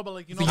 No, but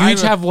like you know, you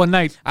each have one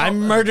night. I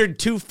murdered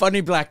 2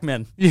 funny black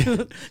men.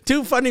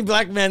 2 funny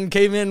black men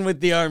came in with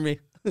the army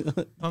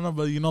no,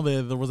 but you know,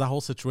 there was that whole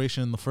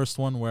situation in the first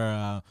one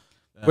where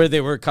where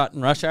they were caught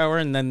in rush hour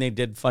and then they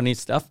did funny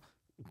stuff.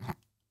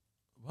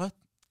 what?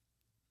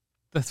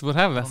 That's what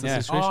happened. That's the Yeah.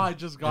 situation. Oh, I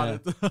just got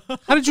it.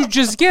 How did you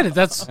just get it?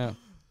 That's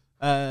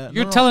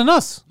you're no, telling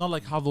us. not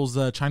like how those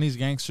Chinese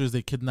gangsters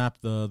they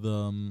kidnapped the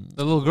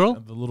The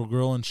little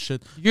girl. and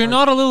shit. You're Like,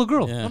 not a little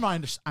girl. Yeah. No, I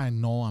understand. I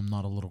know I'm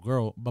not a little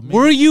girl, but maybe,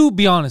 Were you?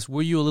 Be honest.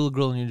 Were you a little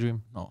girl in your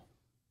dream? no,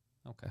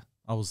 Okay.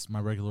 I was my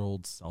regular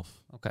old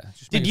self. Okay.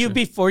 Just Did making you sure.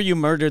 before you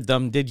murdered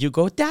them? Did you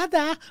go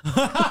Dada?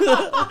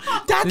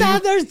 Dada,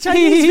 there's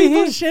Chinese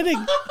people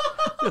shitting.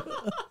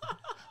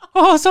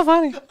 Oh, so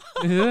funny.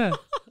 Yeah.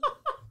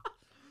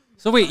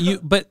 So wait,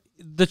 but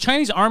the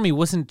Chinese army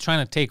wasn't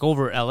trying to take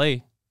over LA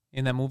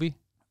in that movie?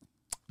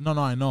 No,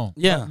 I know.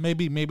 Yeah. But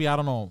maybe I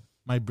don't know.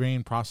 My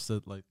brain processed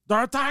it like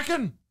they're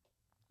attacking.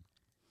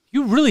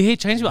 You really hate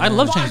Chinese people. I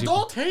love Chinese I people.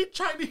 don't hate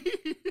Chinese.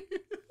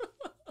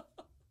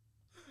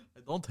 I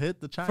don't hate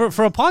the Chinese.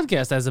 For a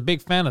podcast, as a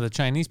big fan of the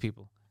Chinese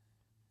people,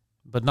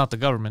 but not the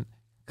government.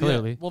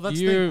 Clearly, Yeah. Well, that's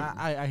the you're, thing.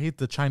 I hate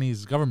the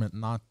Chinese government,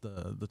 not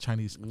the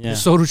Chinese. Yeah.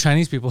 so do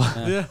Chinese people.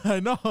 Yeah, I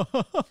know.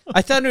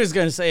 I thought he was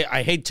going to say,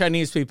 I hate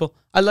Chinese people.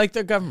 I like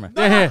their government.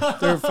 Yeah.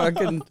 They're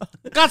fucking,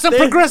 Got some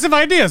progressive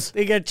ideas.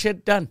 they get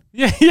shit done.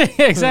 Yeah,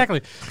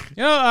 exactly.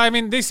 You know, I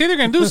mean, they say they're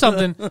going to do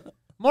something.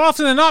 More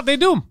often than not, they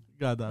do them.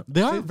 God damn.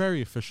 They are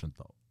very efficient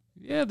though.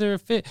 Yeah,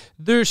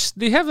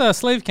 they have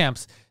slave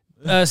camps.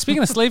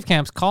 Speaking of slave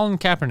camps, Colin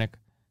Kaepernick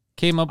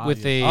came up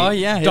with a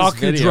his docudrama.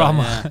 video,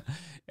 yeah.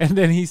 And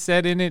then he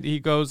said in it, he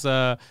goes,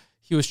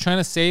 he was trying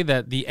to say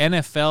that the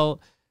NFL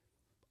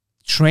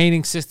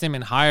training system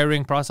and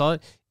hiring process, all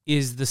that,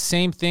 is the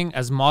same thing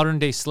as modern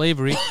day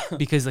slavery.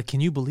 Because, like,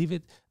 can you believe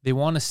it? They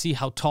want to see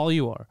how tall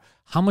you are,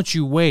 how much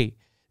you weigh.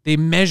 They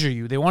measure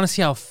you. They want to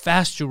see how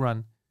fast you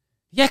run.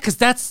 Yeah, because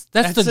that's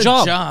the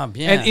job.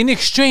 Yeah. And in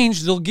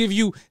exchange, they'll give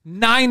you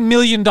 $9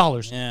 million.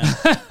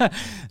 Yeah.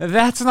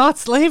 That's not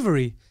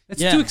slavery.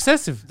 It's too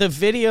excessive. The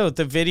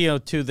video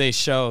too, they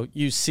show,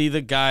 you see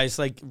the guys,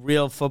 like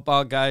real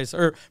football guys,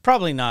 or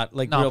probably not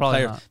like real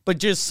players, but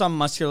just some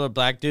muscular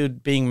black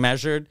dude being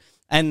measured.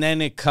 And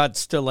then it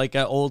cuts to like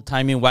an old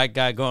timey white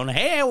guy going,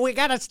 "Hey, we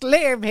got a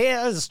slave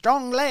here,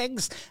 strong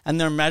legs," and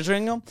they're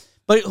measuring him.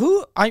 But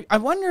I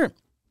wonder,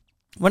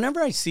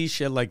 whenever I see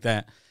shit like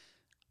that,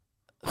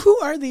 who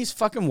are these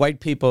fucking white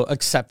people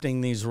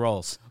accepting these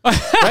roles?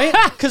 Right?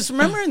 Because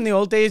remember in the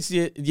old days,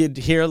 you'd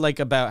hear like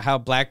about how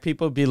black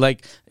people be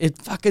like, it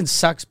fucking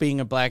sucks being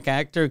a black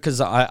actor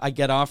because I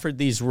get offered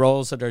these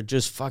roles that are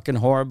just fucking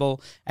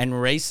horrible and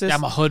racist.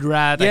 I'm a hood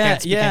rat. I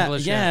can't speak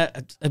English.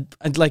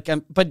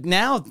 But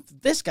now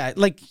this guy,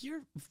 like,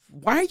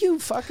 why are you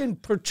fucking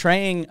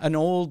portraying an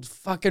old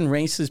fucking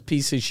racist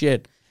piece of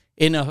shit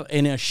in a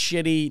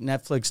shitty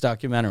Netflix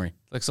documentary?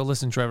 Like, so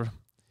listen, Trevor,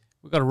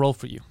 we got a role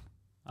for you.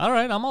 All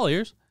right, I'm all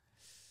ears.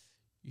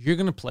 You're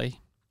going to play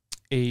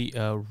a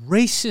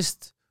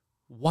racist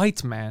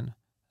white man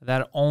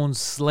that owns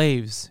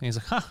slaves. And he's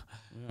like,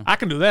 I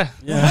can do that.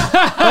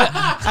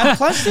 Yeah. And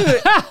plus,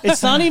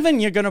 it's not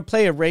even you're going to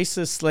play a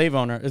racist slave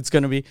owner. It's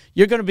going to be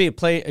you're going to be a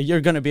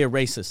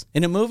racist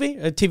in a movie,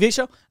 a TV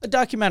show, a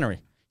documentary.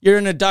 You're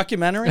in a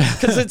documentary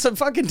because it's a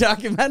fucking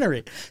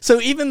documentary.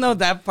 So even though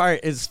that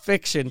part is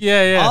fiction,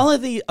 a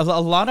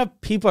lot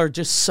of people are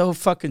just so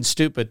fucking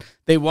stupid.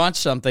 They watch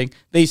something,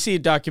 they see a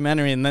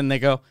documentary, and then they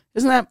go,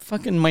 "Isn't that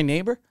fucking my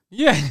neighbor?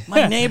 Yeah,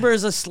 my neighbor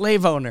is a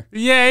slave owner."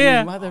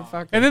 Yeah, you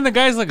motherfucker. And then the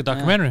guy's like, "A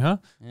documentary, huh?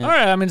 Yeah. All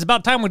right, I mean, it's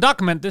about time we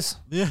document this."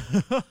 Yeah.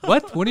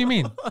 What? What do you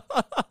mean?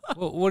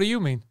 What do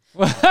you mean?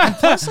 And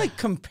plus, like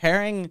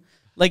comparing,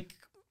 like.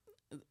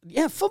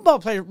 Yeah, football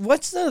player.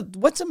 What's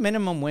a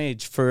minimum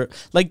wage for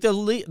like the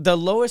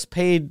lowest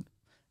paid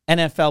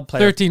NFL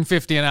player?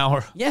 $13.50 an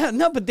hour. Yeah,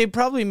 no, but they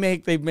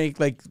make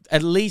like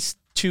at least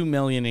 $2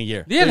 million a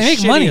year. Yeah, they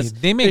make money.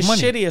 They make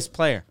money. Shittiest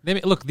player.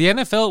 Look, the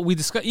NFL. We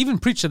discuss even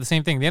preach the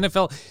same thing. The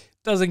NFL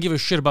doesn't give a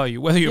shit about you.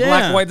 Whether you're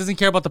black or white, doesn't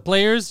care about the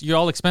players. You're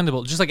all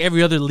expendable. Just like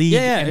every other league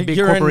and big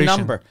corporation. You're a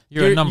number.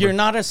 You're a number. You're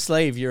not a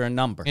slave. You're a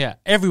number. Yeah,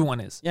 everyone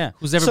is. Yeah.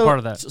 Who's ever part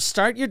of that.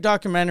 Start your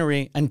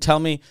documentary and tell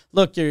me,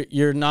 look,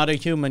 you're not a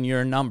human.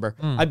 You're a number.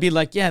 I'd be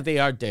like, yeah, they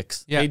are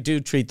dicks. Yeah. They do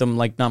treat them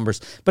like numbers.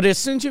 But as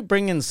soon as you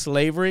bring in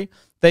slavery,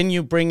 then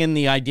you bring in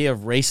the idea of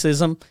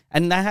racism,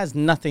 and that has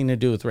nothing to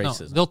do with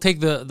racism. No, they'll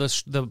take the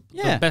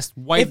best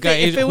white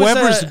guy,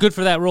 whoever's good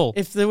for that role.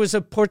 If there was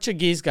a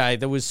Portuguese guy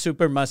that was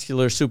super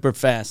muscular, super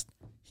fast,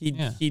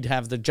 he'd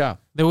have the job.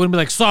 They wouldn't be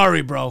like,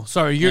 "Sorry, bro.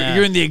 Sorry,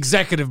 you're in the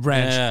executive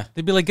branch." Yeah.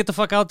 They'd be like, "Get the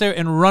fuck out there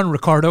and run,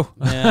 Ricardo."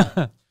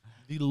 Yeah.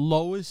 The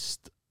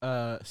lowest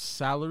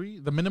salary,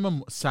 the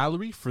minimum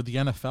salary for the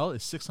NFL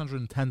is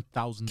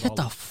 $610,000. Get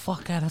the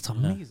fuck out. That's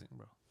amazing,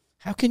 bro.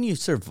 How can you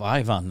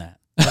survive on that?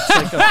 That's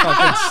like a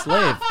fucking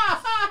slave.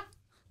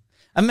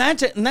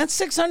 Imagine, and that's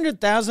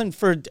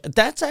 $600,000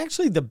 that's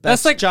actually the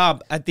best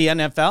job at the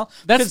NFL.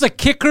 That's the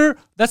kicker.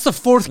 That's the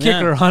fourth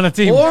kicker on a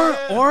team.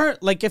 Or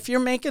like if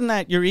you're making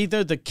that, you're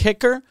either the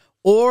kicker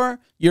or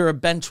you're a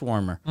bench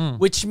warmer,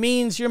 which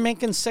means you're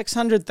making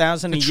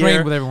 $600,000 a year.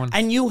 Train with everyone.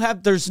 And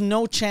there's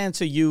no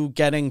chance of you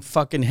getting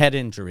fucking head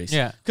injuries.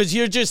 Yeah. Because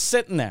you're just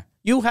sitting there.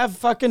 You have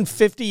fucking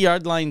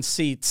 50-yard line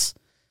seats.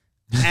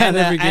 And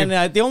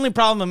the only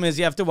problem is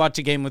you have to watch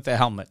a game with a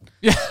helmet.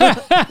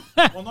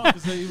 Well, no,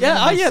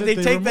 they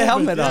take the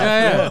helmet off.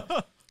 Yeah.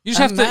 You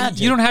just have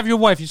to. You don't have your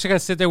wife. You just gotta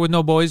sit there with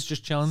no boys,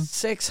 just chilling.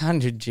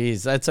 600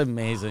 G's. That's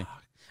amazing.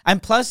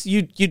 And plus,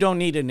 you don't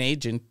need an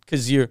agent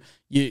because you're a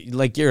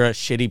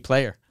shitty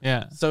player.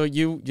 Yeah. So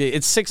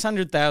it's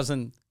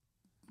 600,000.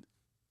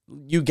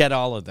 You get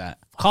all of that.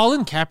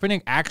 Colin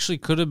Kaepernick actually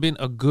could have been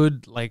a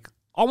good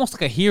almost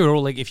like a hero,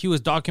 like if he was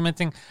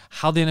documenting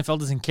how the NFL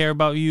doesn't care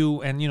about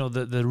you and,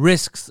 the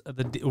risks,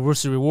 the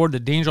versus reward, the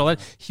danger, all that,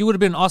 he would have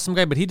been an awesome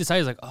guy, but he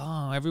decided,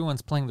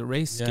 everyone's playing the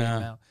race game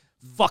now.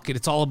 Fuck it,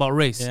 it's all about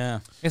race. Yeah.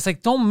 It's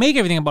like, don't make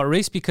everything about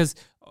race because,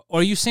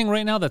 are you saying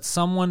right now that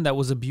someone that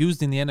was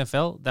abused in the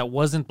NFL that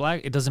wasn't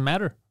black, it doesn't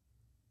matter?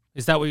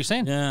 Is that what you're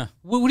saying? Yeah.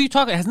 What are you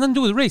talking? It has nothing to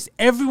do with race.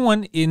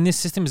 Everyone in this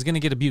system is going to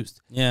get abused.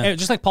 Yeah.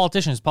 Just like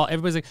politicians.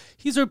 Everybody's like,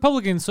 he's a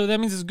Republican, so that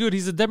means it's good.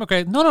 He's a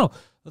Democrat. No.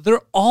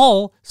 They're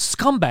all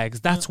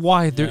scumbags. That's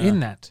why they're in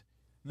that.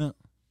 Yeah.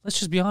 Let's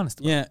just be honest.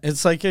 Yeah.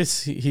 It's like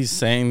he's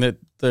saying that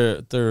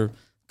they're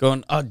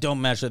going, oh, don't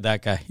measure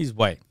that guy. He's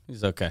white.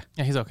 He's okay.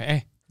 Yeah, he's okay.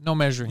 Hey, no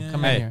measuring.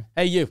 Come in here.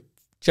 Hey, you,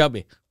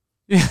 chubby.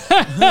 You're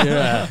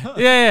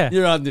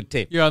on the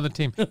team. You're on the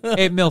team.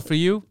 8 mil for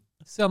you.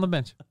 Sit on the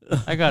bench.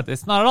 I got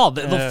this. Not at all.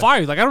 They'll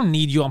fire you. Like, I don't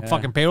need you on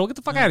fucking payroll. Get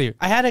the fuck out of here.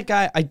 I had a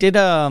guy. I did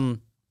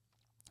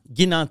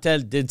Guy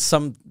Nantel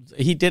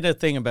did a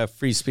thing about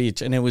free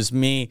speech, and it was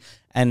me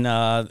and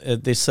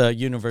this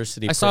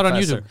university I saw it on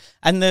professor. YouTube.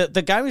 And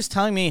the guy was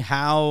telling me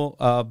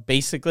how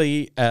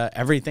basically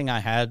everything I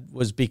had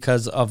was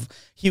because of,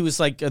 he was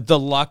like the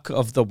luck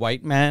of the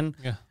white man.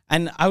 Yeah.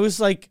 And I was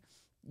like,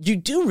 you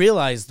do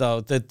realize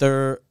though that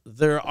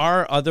there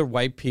are other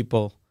white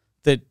people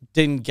that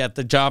didn't get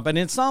the job, and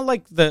it's not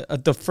like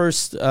the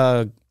first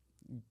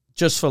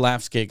Just for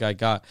Laughs gig I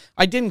got.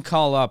 I didn't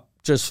call up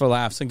Just for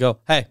Laughs and go,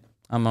 hey,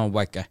 I'm a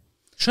white guy.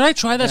 Should I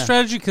try that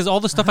strategy? Because all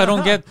the stuff I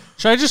don't get,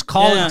 should I just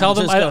call Yeah, and tell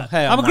them, just go,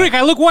 "Hey, I'm I'm a Greek,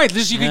 I look white,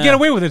 you can get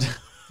away with it.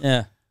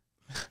 Yeah.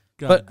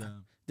 God But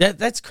damn.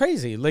 that's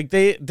crazy. Like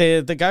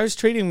the guy was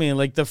treating me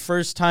like the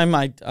first time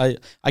I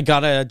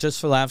got a Just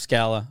for Laughs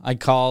gala, I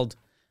called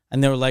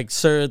and they were like,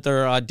 sir,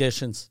 there are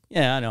auditions.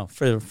 Yeah, I know,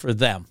 for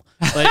them.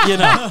 But you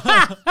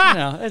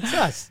know, it's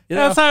us. You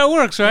know? That's how it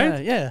works,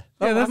 right? Yeah.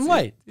 that's- I'm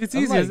white. it's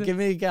I'm easy, white. isn't it? Give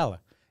me a gala.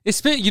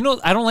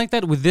 I don't like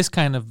that with this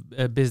kind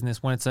of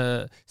business when it's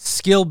a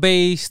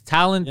skill-based,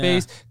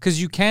 talent-based,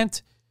 because you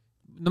can't,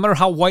 no matter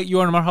how white you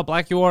are, no matter how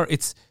black you are,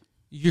 it's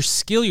your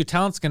skill, your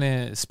talent's going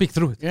to speak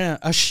through it. Yeah,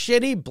 a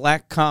shitty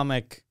black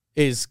comic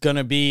is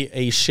gonna be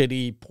a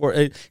shitty poor.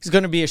 He's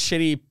gonna be a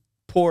shitty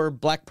poor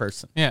black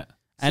person. Yeah.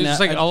 So And, it's just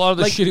like a lot of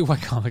the like- shitty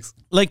white comics.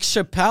 Like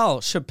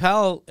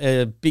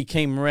Chappelle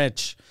became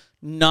rich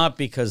not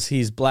because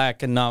he's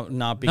black and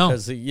not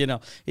because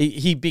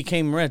he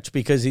became rich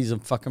because he's a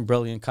fucking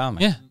brilliant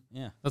comic.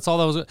 Yeah. That's all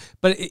that was.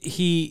 But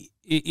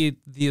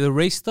the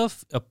race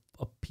stuff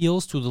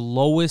appeals to the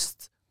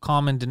lowest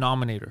common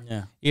denominator.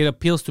 Yeah. It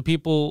appeals to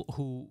people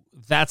who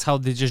that's how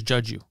they just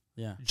judge you.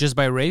 Yeah. Just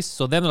by race.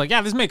 So then they're like,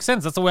 yeah, this makes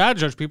sense. That's the way I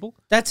judge people.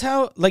 That's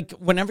how, like,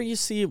 whenever you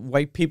see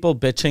white people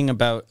bitching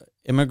about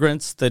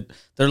immigrants, that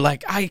they're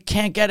like, I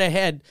can't get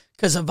ahead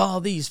because of all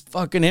these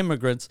fucking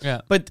immigrants.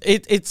 Yeah. But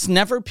it's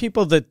never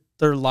people that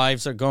their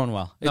lives are going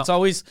well. It's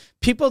always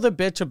people that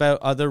bitch about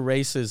other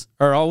races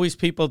are always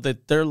people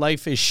that their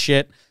life is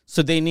shit,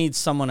 so they need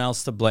someone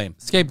else to blame.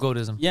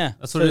 Scapegoatism. Yeah,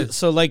 That's what it is.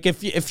 So like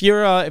if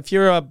you're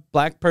a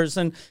black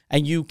person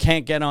and you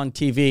can't get on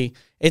TV,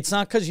 it's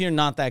not because you're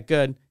not that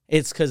good.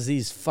 It's because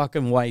these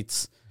fucking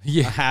whites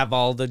have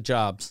all the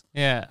jobs.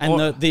 Yeah.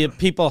 And the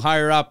people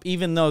higher up,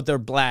 even though they're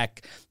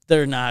black,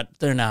 they're not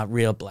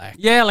real black.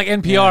 Yeah, like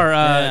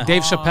NPR.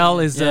 Dave Chappelle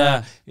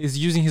is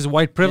using his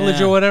white privilege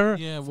Yeah. or whatever.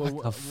 Yeah,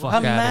 Fuck the fuck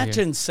outta here.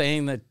 Imagine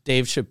saying that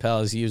Dave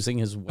Chappelle is using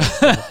his white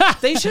privilege.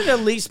 They should at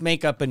least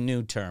make up a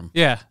new term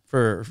Yeah.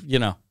 for,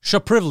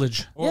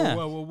 Privilege. Or Yeah.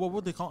 what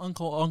would they call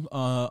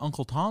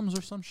Uncle Tom's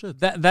or some shit?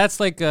 That's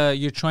like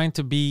you're trying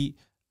to be.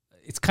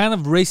 It's kind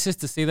of racist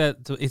to say that.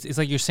 It's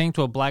like you're saying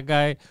to a black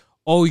guy,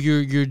 "Oh,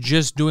 you're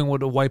just doing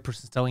what a white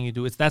person's telling you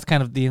to do." That's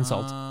kind of the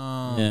insult.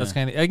 Yeah. That's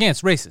kind of again,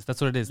 it's racist. That's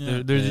what it is.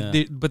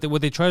 Yeah.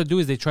 What they try to do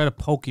is they try to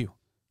poke you,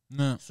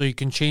 No. so you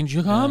can change.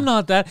 You go, I'm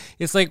not that.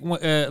 It's like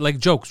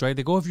jokes, right?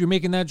 They go, if you're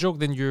making that joke,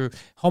 then you're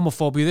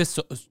homophobe. This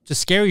so, to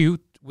scare you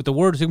with the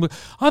word.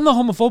 I'm not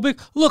homophobic.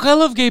 Look, I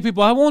love gay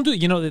people. I won't do.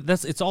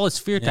 It's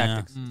fear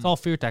tactics. It's all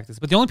fear tactics.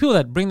 But the only people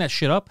that bring that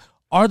shit up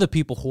are the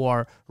people who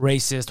are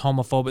racist,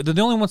 homophobic. They're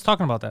the only ones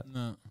talking about that.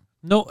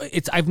 No,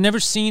 I've never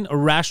seen a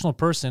rational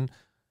person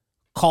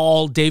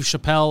call Dave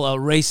Chappelle a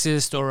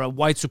racist or a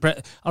white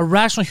supremacist. A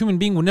rational human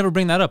being would never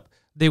bring that up.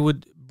 They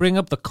would bring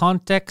up the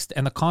context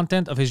and the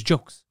content of his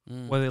jokes,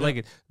 whether they like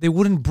it. They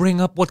wouldn't bring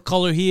up what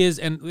color he is,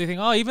 and they think,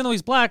 oh, even though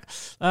he's black,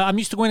 I'm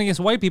used to going against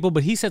white people,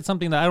 but he said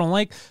something that I don't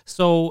like,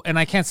 so, and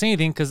I can't say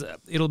anything because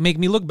it'll make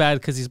me look bad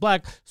because he's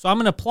black, so I'm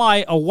going to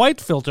apply a white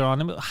filter on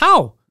him.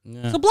 How?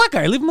 He's a black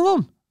guy. Leave him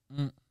alone.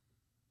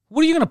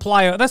 What are you going to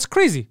apply? That's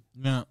crazy.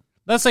 Yeah.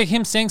 That's like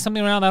him saying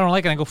something around I don't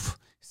like it, and I go,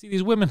 see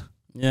these women.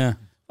 Yeah.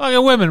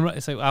 Fucking women.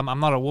 It's like, I'm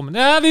not a woman.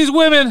 These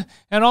women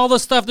and all the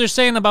stuff they're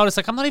saying about it's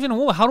like, I'm not even a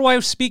woman. How do I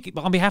speak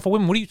on behalf of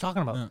women? What are you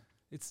talking about? Yeah.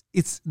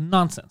 It's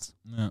nonsense.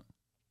 Yeah.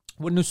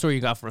 What news story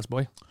you got for us,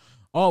 boy?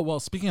 Oh, well,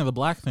 speaking of the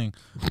black thing.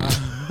 All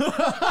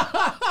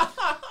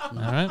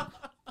right.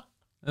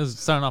 This is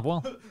starting off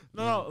well.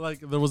 No, like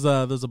there's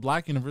a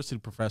black university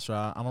professor.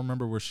 I don't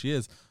remember where she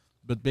is,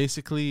 but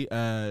basically,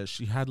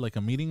 she had like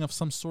a meeting of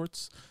some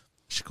sorts.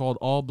 She called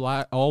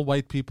all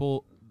white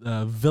people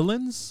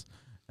villains,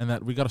 and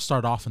that we got to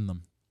start offing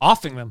them.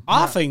 Offing them.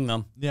 Offing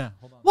them. Yeah.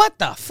 Hold on. What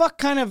the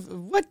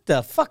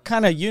fuck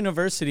kind of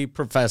university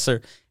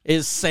professor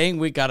is saying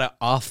we gotta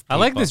off people? I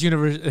like this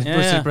university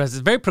press. It's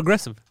very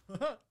progressive.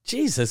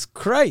 Jesus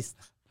Christ.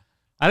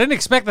 I didn't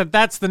expect that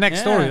that's the next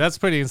Yeah. story. That's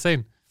pretty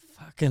insane.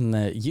 Fucking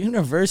the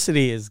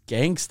university is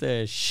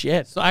gangsta as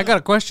shit. So I got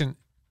a question.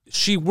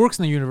 She works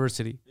in the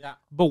university. Yeah.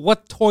 But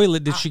what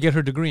toilet did she get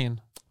her degree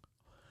in?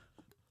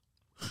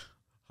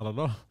 I don't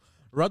know.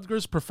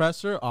 Rutgers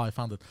professor. Oh, I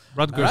found it.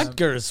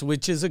 Rutgers,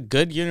 which is a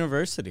good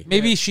university.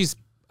 Maybe she's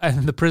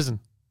in the prison.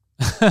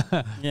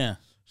 Yeah.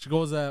 She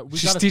goes.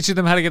 She's teaching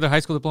them how to get their high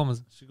school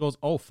diplomas. She goes.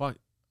 Oh fuck.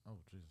 Oh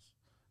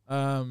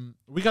Jesus.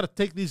 We got to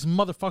take these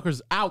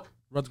motherfuckers out.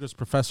 Rutgers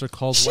professor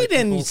called. She white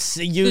didn't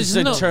people. use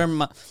the no-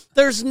 term.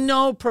 There's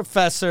no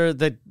professor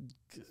that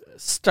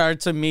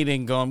starts a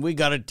meeting going, we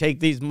got to take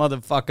these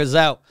motherfuckers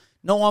out.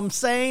 Know what I'm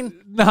saying?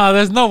 No,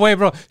 there's no way,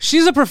 bro.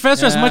 She's a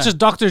professor as much as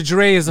Dr.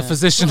 Dre is a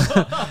physician.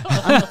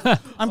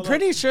 I'm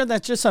pretty sure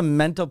that's just a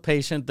mental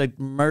patient that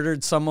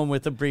murdered someone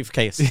with a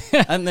briefcase.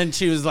 And then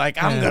she was like,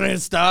 I'm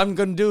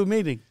gonna do a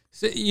meeting.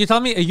 So you tell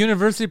me a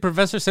university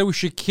professor said we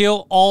should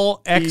kill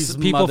all These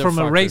people from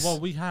a race? Well,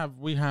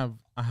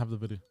 I have the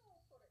video.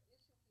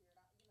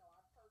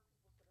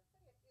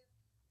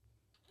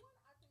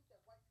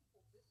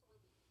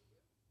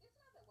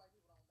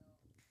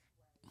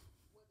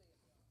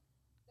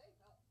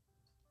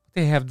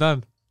 They have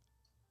done.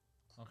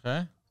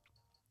 Okay.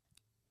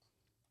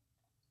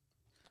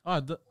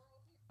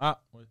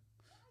 Wait.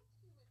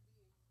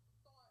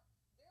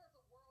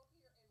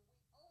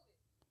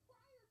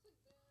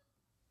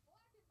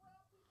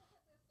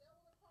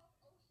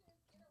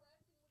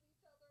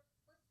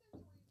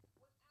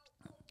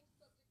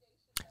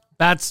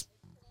 That's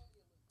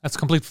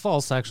complete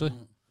false, actually.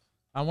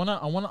 I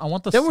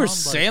want the. They were soundbite.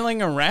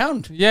 sailing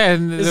around. Yeah,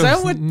 and Is there that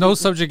was what- no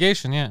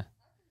subjugation? Yeah.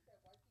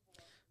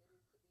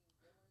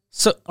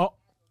 So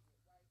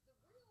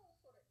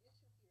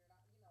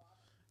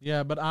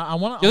Yeah, but I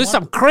want. Yo, this is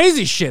some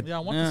crazy shit. Yeah, I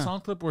want the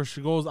sound clip where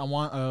she goes.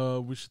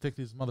 We should take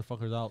these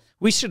motherfuckers out.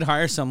 we should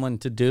hire someone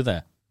to do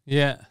that.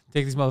 Yeah,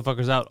 take these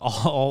motherfuckers out.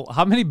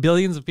 How many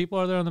billions of people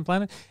are there on the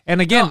planet? And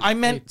again, No, I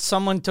meant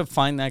someone to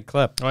find that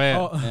clip. oh yeah.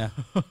 Oh.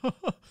 Yeah.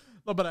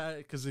 No, but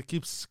because it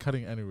keeps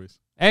cutting anyways.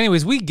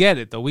 Anyways, we get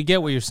it though. We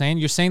get what you're saying.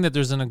 You're saying that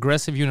there's an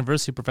aggressive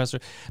university professor,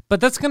 but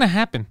that's gonna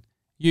happen.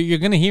 You're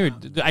gonna hear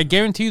it. I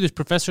guarantee you, there's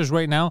professors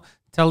right now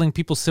telling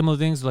people similar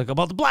things like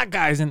about the black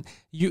guys, and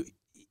you.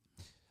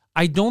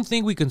 I don't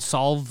think we can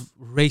solve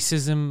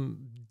racism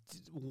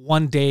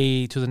one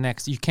day to the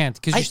next. You can't,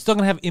 because you're still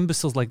gonna have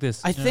imbeciles like this.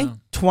 I think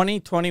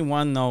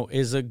 2021 though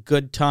is a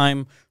good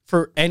time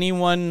for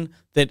anyone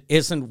that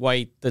isn't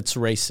white that's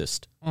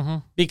racist.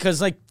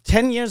 Because like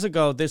 10 years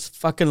ago, this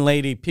fucking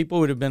lady, people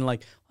would have been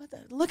like,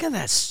 look at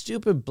that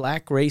stupid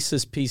black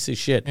racist piece of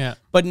shit. Yeah.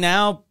 But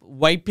now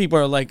white people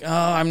are like, oh,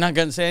 I'm not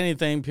going to say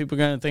anything. People are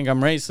going to think I'm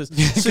racist.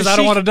 because I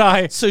don't want to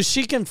die. So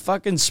she can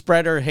fucking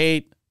spread her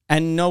hate,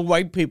 and no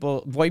white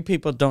people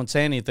don't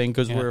say anything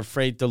because we're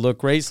afraid to look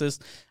racist.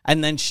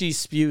 And then she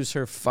spews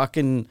her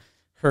fucking,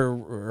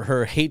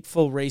 her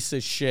hateful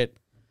racist shit.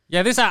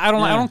 Yeah, this I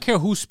don't care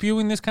who's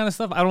spewing this kind of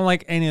stuff. I don't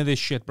like any of this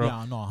shit, bro.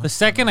 Yeah, no, the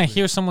second I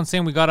hear someone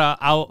saying we gotta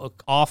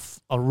off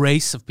a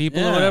race of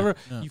people or whatever,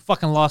 you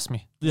fucking lost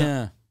me.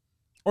 Yeah.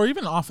 Or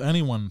even off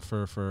anyone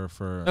for.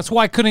 That's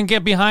why I couldn't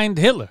get behind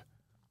Hitler.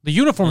 The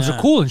uniforms are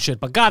cool and shit,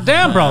 but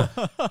goddamn, bro,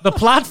 the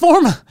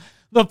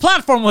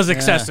platform was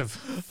excessive.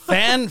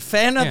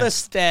 Fan of the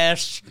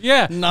stash.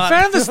 Yeah,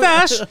 fan of the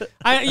stash.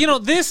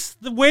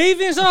 The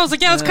wave and stuff. I was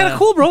like, yeah, it's kind of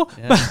cool, bro.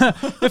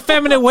 The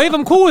feminine wave,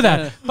 I'm cool with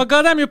that. But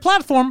goddamn, your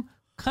platform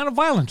kind of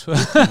violent.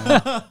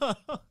 I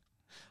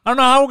don't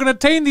know how we're gonna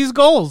attain these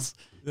goals.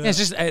 Yeah, it's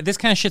just this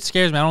kind of shit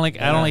scares me. I don't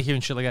like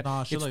hearing shit like that.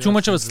 Nah, shit it's like too that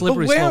much of a scares me.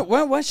 slippery But slope.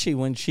 where was she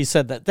when she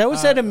said that? That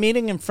was at a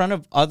meeting in front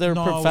of other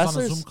No, professors? I was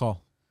on a Zoom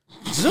call.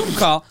 Zoom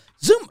call?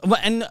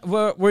 And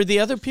were the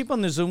other people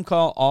in the Zoom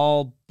call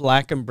all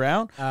black and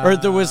brown? Or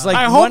there was like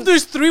I one? hope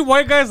there's 3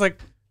 white guys like,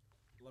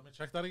 Let me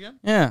check that again.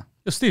 Yeah.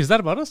 yo, Steve, is that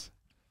about us?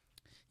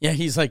 Yeah,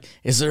 he's like,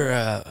 is there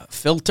a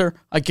filter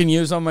I can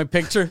use on my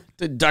picture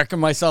to darken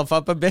myself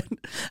up a bit?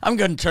 I'm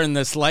going to turn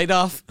this light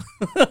off.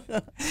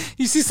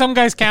 You see some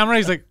guy's camera,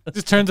 he's like,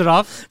 just turns it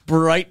off.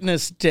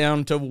 Brightness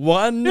down to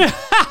 1.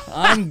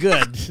 I'm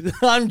good.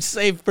 I'm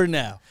safe for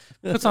now.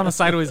 Puts on a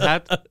sideways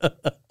hat.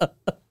 I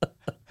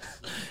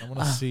want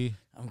to see.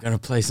 I'm going to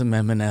play some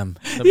Eminem.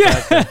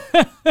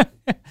 Yeah.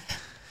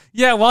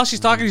 Yeah, while she's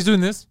talking, he's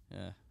doing this.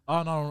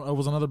 Oh no, it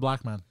was another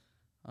black man.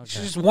 It's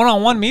just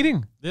one-on-one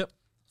meeting. Yep.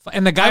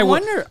 And the guy, I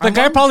wonder- the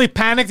guy probably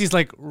panicked. He's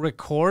like,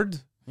 record?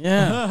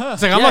 Yeah.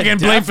 It's like, I'm not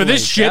getting blamed for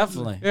this shit.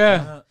 Definitely.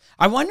 Yeah.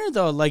 I wonder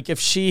though, like if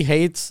she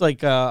hates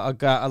like a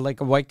guy, like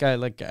a white guy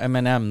like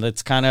Eminem,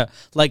 that's kind of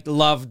like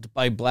loved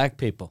by black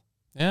people,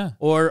 Yeah.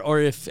 or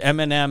if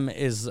Eminem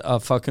is a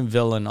fucking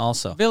villain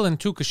also. Villain,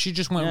 too, because she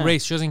just went Yeah.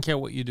 race. She doesn't care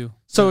what you do.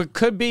 So it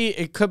could be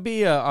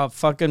a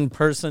fucking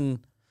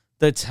person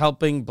that's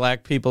helping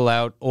black people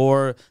out,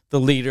 or the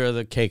leader of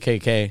the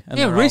KKK. And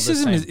Yeah, they're all the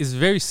racism same. is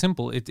very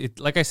simple. It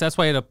like I said, that's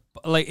why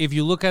like if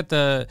you look at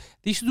they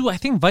used to do, I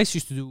think Vice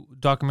used to do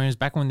documentaries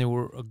back when they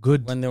were a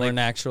good, when they were an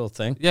actual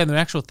thing. yeah, the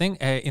actual thing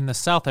in the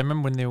South. I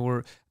remember when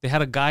they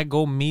had a guy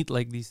go meet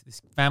like this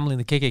family in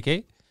the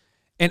KKK,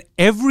 and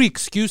every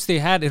excuse they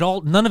had,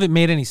 none of it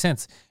made any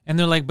sense. And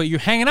they're like, but you're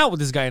hanging out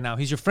with this guy now.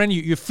 He's your friend.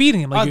 You're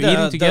feeding him. Like you're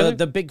eating together.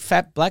 The big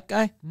fat black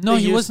guy. No, They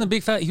he used- wasn't a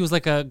big fat. He was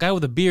like a guy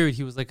with a beard.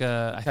 He was like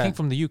I think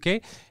from the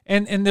UK.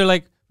 And they're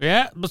like,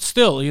 yeah, but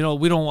still,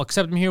 we don't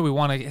accept him here. We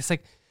want to. It's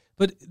like,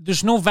 but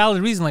there's no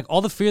valid reason. Like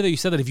all the fear that you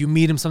said that if you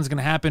meet him, something's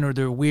gonna happen, or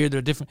they're weird,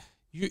 they're different.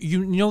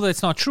 You know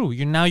that's not true.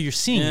 You're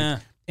seeing Yeah.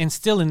 it, and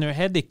still in their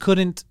head they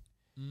couldn't.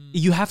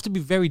 You have to be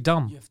very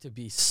dumb. You have to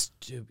be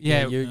stupid.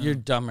 Yeah. You're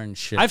dumber and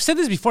shit. I've said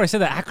this before. I said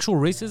that actual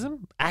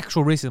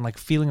racism, like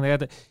feeling like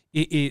that,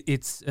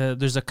 it's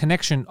there's a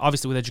connection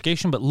obviously with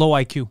education, but low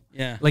IQ.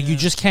 Yeah. Like you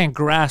just can't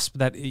grasp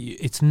that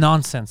it's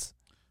nonsense.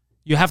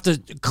 You have to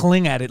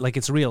cling at it like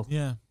it's real.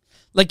 Yeah.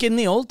 Like in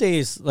the old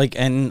days, like,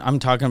 and I'm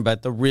talking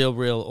about the real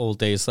old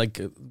days, like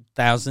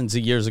thousands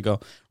of years ago,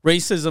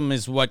 racism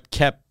is what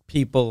kept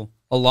people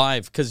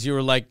alive because you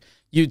were like,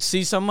 you'd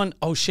see someone,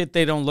 oh shit,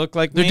 they don't look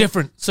like They're me.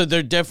 different. So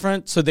they're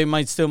different, so they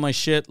might steal my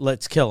shit,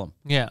 let's kill them.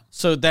 Yeah.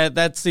 So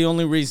that's the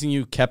only reason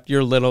you kept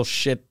your little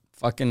shit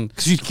fucking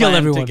 'Cause you'd kill clan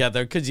everyone.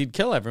 together, because you'd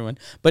kill everyone.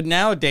 But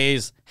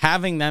nowadays,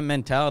 having that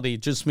mentality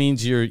just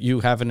means you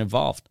haven't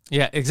evolved.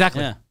 Yeah,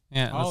 exactly. Yeah.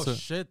 Yeah. Oh that's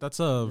shit, that's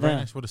a very Yeah.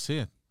 nice way to see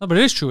it. no, but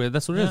it is true.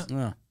 That's what it is.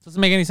 Yeah. Doesn't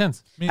make any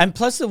sense. And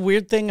plus, the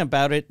weird thing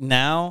about it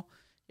now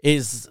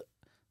is,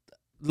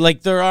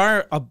 like, there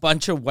are a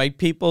bunch of white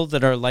people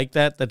that are like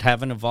that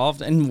haven't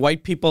evolved, and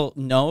white people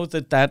know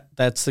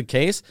that's the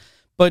case.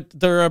 But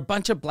there are a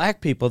bunch of black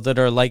people that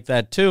are like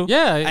that too.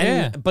 Yeah,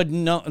 And- yeah. But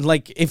no,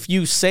 like if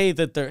you say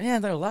that there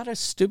are a lot of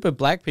stupid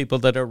black people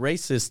that are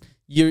racist,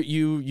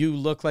 you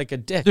look like a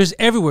dick. There's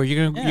everywhere.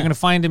 You're gonna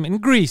find them in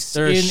Greece,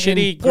 There are in shitty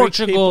Greek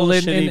Portugal, people,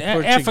 in shitty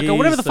Africa,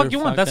 whatever the fuck Portuguese, you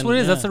want. they're That's what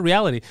it is. fucking- That's the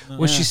reality.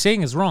 What she's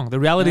saying is wrong. The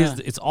reality is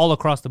it's all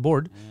across the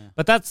board.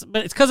 But it's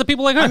because of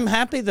people like her. I'm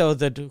happy though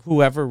that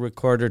whoever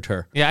recorded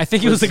her. Yeah, I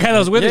think he was the guy that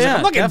was with us. Yeah,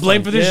 I'm not getting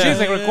blamed for this shit.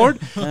 definitely. He's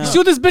like, record. You see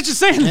what this bitch is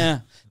saying?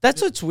 Yeah. That's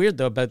what's weird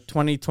though about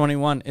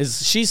 2021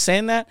 is she's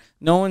saying that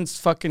no one's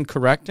fucking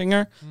correcting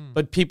her,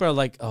 but people are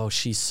like, "Oh,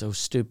 she's so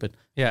stupid."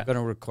 Yeah. I'm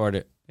gonna record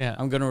it. Yeah.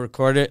 I'm gonna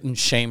record it and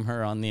shame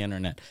her on the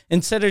internet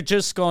instead of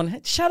just going,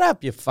 hey, "Shut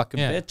up, you fucking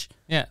Yeah. bitch."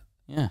 Yeah.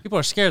 Yeah. People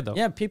are scared though.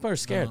 Yeah, people are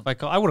scared.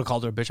 Like I would have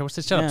called her a bitch. I would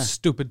have said, "Shut Yeah. up,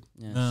 stupid."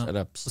 Yeah, shut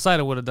up.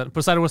 Poseidon would have done.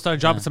 Poseidon would have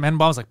started dropping some N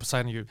bombs. Like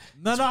Poseidon,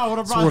 No, I would have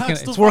it's brought working.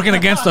 that It's working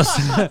against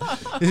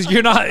us.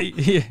 You're not.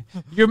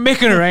 You're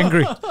making her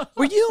angry.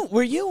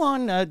 Were you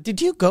on?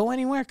 Did you go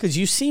anywhere? Because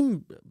you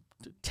seem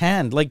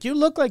tanned. Like you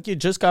look like you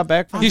just got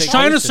back from. He's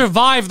trying to vacation.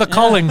 survive the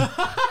culling.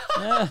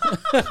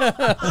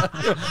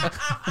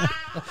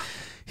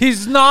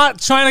 He's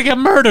not trying to get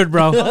murdered,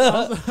 bro.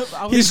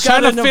 He's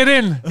trying to fit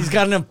in. He's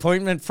got an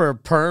appointment for a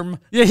perm.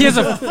 Yeah, he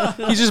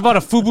just bought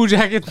a FUBU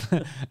jacket.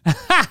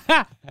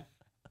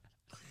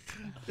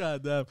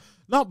 God damn.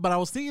 No, but I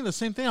was thinking the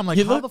same thing. I'm like,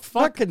 You how look the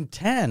fuck? fucking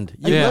tanned.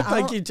 You Yeah. look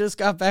like you just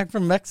got back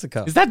from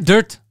Mexico. Is that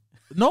dirt?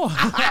 No,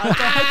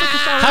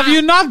 Have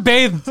you not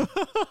bathed?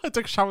 I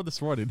took a shower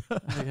this morning.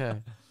 Yeah.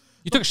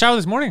 You took a shower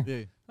this morning?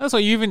 Yeah. That's why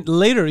you even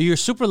later. You're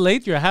super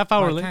late. You're a half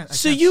hour late.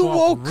 So you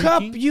woke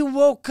up. You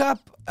woke up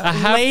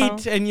half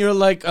late, and you're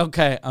like,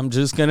 okay, I'm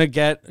just gonna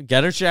get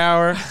a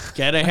shower,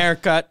 get a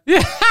haircut.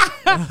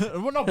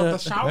 Well, no, but the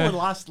shower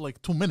lasts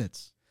like 2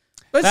 minutes.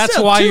 But That's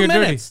still, why 2 you're dirty.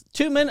 minutes.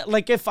 2 minutes.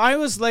 Like if I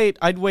was late,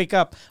 I'd wake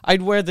up.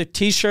 I'd wear the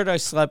t-shirt I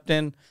slept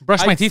in.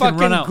 Brush my I'd teeth and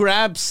run fucking out.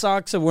 grab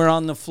socks that were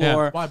on the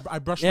floor. Well, I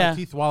brushed Yeah. my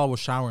teeth while I was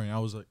showering. I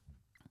was like,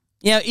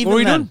 Yeah, even What were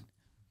you then. doing?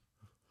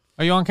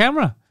 Are you on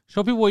camera?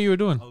 Show people what you were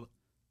doing.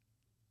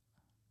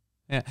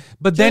 Yeah,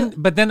 but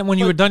then when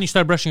you were done, you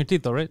started brushing your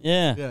teeth, though, right?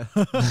 Yeah,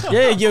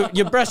 yeah. yeah.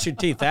 You brush your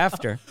teeth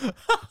after.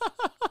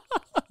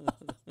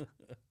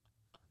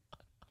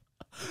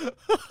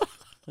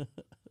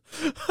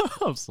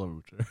 I'm so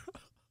mature.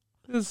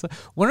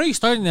 When are you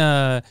starting?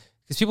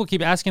 Because people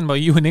keep asking about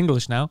you in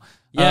English now.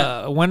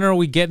 Yeah. When are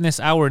we getting this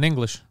hour in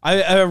English?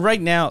 I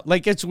right now,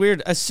 like it's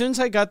weird. As soon as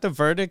I got the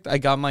verdict, I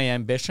got my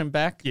ambition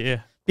back.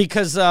 Yeah.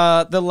 Because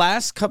the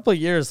last couple of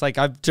years, like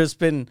I've just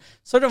been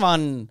sort of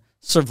on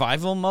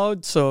survival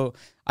mode. So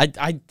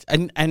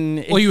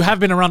Well, you have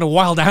been around a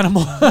wild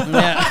animal.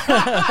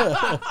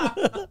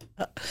 yeah.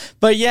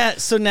 But yeah,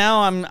 so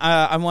now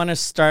I want to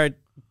start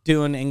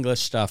doing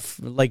English stuff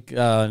like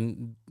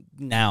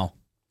now.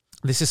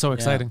 This is so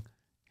exciting.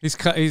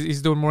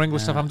 He's doing more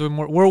English stuff. I'm doing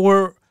more.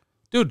 We're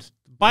dude,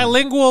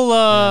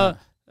 bilingual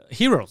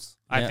heroes.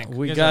 I think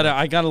we You guys gotta. are-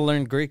 I gotta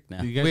learn Greek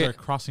now. You guys Wait. are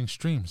crossing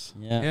streams.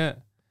 Yeah.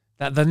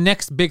 That the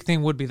next big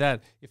thing would be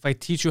that if I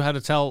teach you how to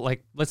tell,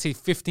 like, let's say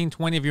 15,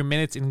 20 of your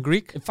minutes in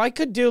Greek. If I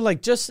could do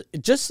like just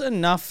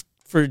enough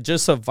for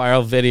just a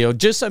viral video,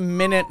 just a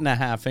minute and a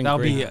half in That'll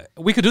Greek.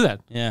 be. We could do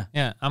that. Yeah.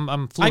 Yeah.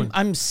 I'm fluent.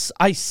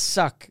 I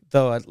suck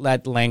though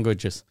at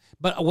languages.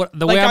 but what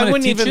the Like way I'm I gonna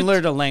wouldn't teach even it,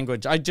 learn a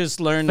language. I just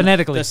learn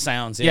phonetically the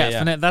sounds.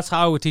 Yeah. That's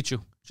how I would teach you.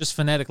 Just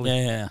phonetically.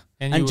 Yeah.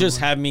 And And you just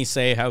would- have me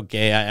say how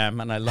gay I am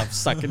and I love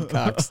sucking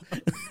cocks.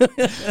 A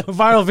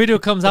viral video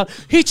comes out.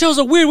 He chose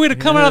a weird way to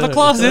come out of the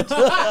closet.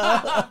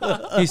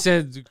 He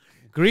said,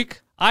 Greek?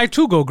 I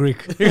too go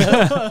Greek. He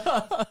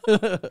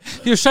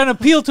was trying to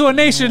appeal to a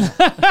nation.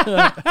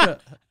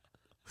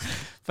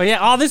 But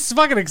yeah, this is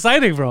fucking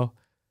exciting, bro.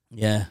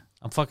 Yeah.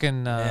 I'm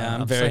fucking.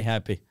 I'm very psyched.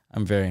 happy.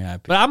 I'm very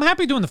happy. But I'm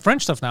happy doing the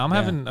French stuff now. I'm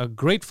having a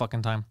great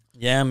fucking time.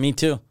 Yeah, me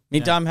too.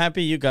 Too. I'm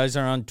happy you guys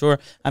are on tour.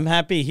 I'm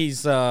happy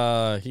he's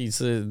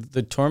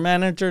the tour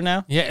manager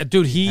now. Yeah,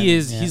 dude,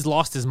 he's yeah.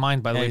 lost his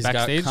mind, by the way, He's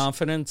backstage. got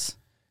confidence.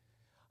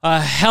 A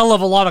hell of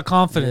a lot of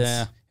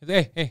confidence.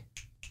 Yeah. Hey,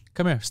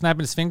 come here.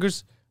 Snapping his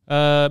fingers.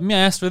 me, I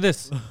asked for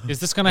this. Is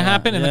this gonna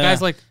happen? And the yeah.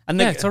 guy's like, And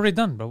yeah, the- it's already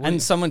done, bro. What do you-"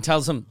 And someone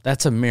tells him,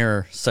 that's a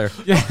mirror, sir.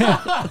 He's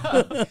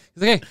like,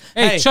 hey,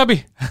 Hey.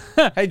 chubby.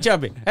 Hey,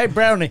 Chubby. Hey,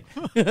 Brownie.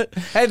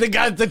 Hey, the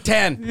guy at the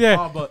 10.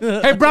 Yeah. but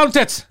Hey, brown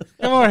tits.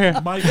 Come over here.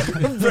 Mike,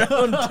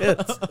 Brown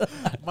tits.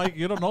 Mike,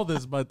 you don't know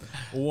this, but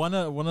one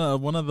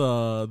of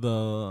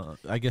the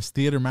I guess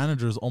theater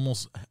managers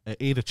almost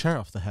ate a chair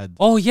off the head.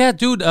 Oh yeah,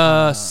 dude.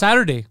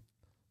 Saturday.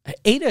 I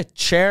ate a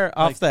chair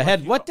off Like- the head.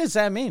 like- What does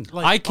that mean?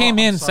 Like, I came I'm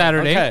in sorry.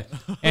 Saturday, Okay.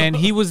 and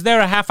he was there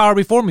a half hour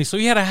before me, so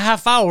he had a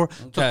half hour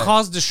to Okay.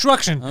 cause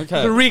destruction,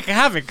 Okay. to wreak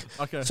havoc.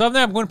 Okay. So I'm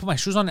there. I'm going to put my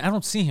shoes on. I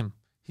don't see him.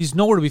 He's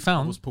nowhere to be I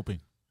found. was pooping.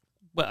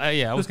 But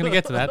yeah, I was gonna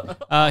get to that.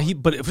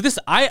 But for this,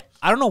 I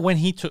don't know when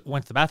he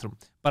went to the bathroom.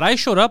 But I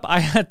showed up. I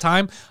had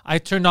time. I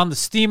turned on the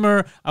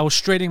steamer. I was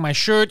straightening my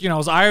shirt. I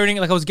was ironing.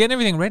 Like I was getting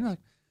everything ready. Like,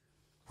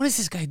 what is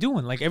this guy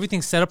doing? Like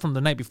everything's set up from the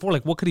night before.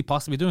 Like what could he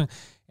possibly be doing?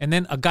 And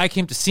then a guy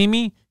came to see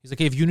me. He's like,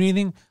 hey, if you need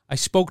anything, I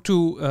spoke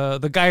to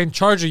the guy in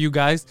charge of you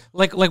guys.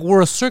 Like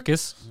we're a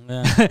circus.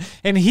 Yeah.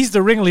 And he's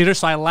the ringleader.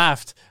 So I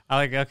laughed. I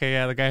like, okay,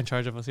 yeah, the guy in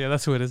charge of us. Yeah,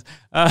 that's who it is.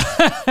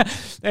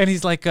 And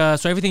he's like,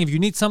 so everything, if you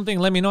need something,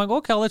 let me know. I go,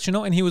 okay, I'll let you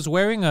know. And he was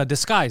wearing a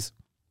disguise.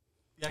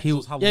 Yeah, He- it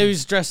was Yeah, Halloween. he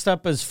was dressed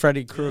up as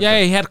Freddy Krueger. Yeah,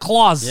 he had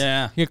claws.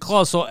 Yeah. He had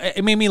claws. So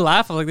it made me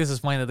laugh. I was like, this is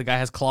funny that the guy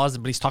has claws,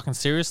 but he's talking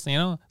serious,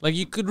 Like,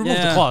 you could remove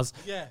the Yeah. claws.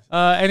 Yeah.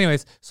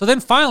 Anyways, so then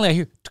finally I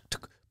hear, tuk,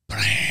 tuk,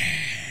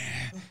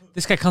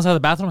 this guy comes out of the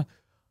bathroom. I'm like,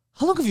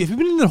 how long have you been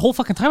in there the whole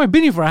fucking time? I've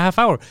been here for a half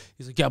hour.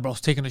 He's like, yeah, bro, I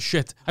was taking a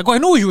shit. I go, I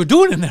know what you were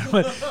doing in there,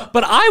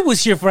 but I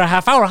was here for a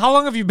half hour. How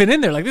long have you been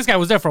in there? Like, this guy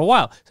was there for a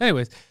while. So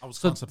anyways, was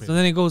so constipated.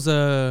 then he goes,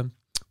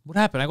 what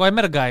happened? I go, I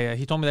met a guy.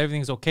 He told me that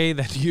everything's okay,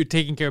 that you're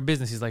taking care of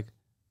business. He's like,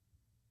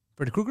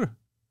 Freddy Krueger.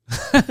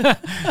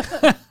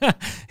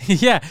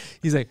 Yeah.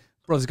 He's like,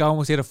 bro, this guy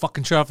almost hit a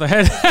fucking chair off the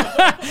head.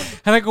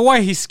 And I go,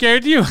 why? He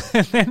scared you?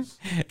 And then,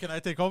 Can I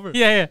take over?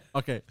 yeah.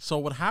 Okay, so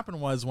what happened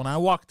was when I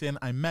walked in,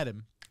 I met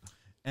him,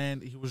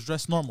 and he was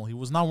dressed normal. He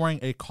was not wearing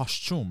a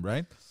costume,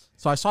 right?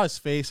 So I saw his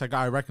face.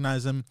 I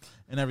recognized him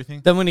and everything.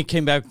 Then when he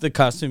came back with the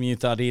costume, you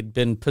thought he had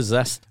been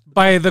possessed.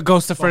 By the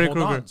ghost of But Freddy hold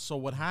Krueger. on. So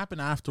what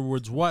happened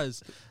afterwards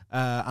was,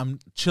 I'm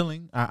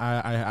chilling.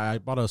 I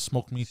bought a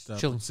smoked meat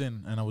Chilling.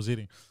 poutine, and I was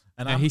eating.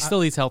 And And he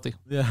still eats healthy.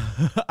 yeah.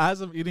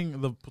 As I'm eating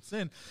the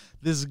poutine,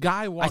 this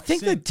guy walks I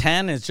think the in.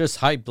 10 is just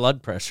high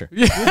blood pressure.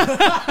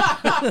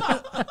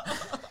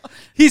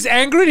 He's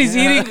angry and he's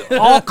eating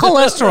all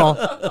cholesterol.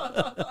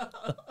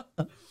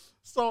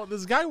 So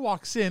this guy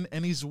walks in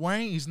and he's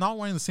not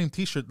wearing the same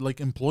t-shirt, like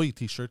employee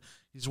t-shirt.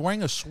 He's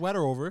wearing a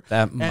sweater over.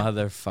 That and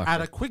motherfucker.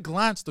 At a quick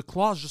glance, the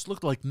claws just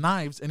looked like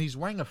knives, and he's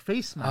wearing a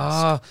face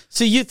mask.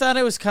 So you thought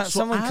it was So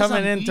someone as coming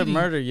I'm in to eating-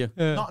 murder you.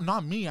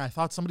 Not me. I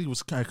thought somebody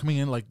was coming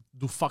in like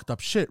do fucked up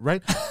shit,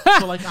 right?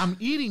 So like I'm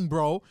eating,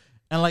 bro,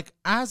 and like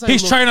as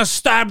He's trying to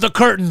stab the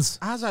curtains.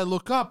 as I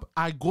look up,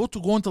 I go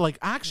into like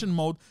action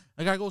mode.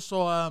 The guy goes,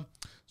 so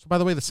by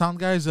the way, the sound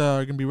guys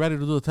are gonna be ready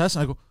to do the test.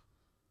 And I go.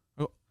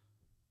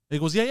 He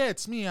goes, yeah,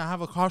 it's me. I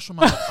have a costume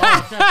on.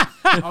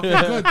 Oh,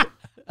 okay, good.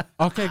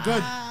 Okay,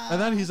 good.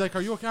 And then he's like,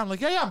 "Are you okay?" I'm like,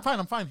 "Yeah,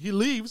 I'm fine." He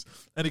leaves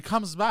and he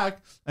comes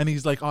back and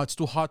he's like, "Oh, it's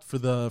too hot for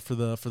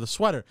the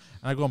sweater."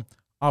 And I go,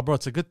 "Oh, bro,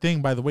 it's a good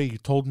thing. By the way, you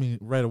told me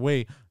right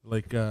away,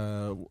 like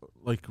the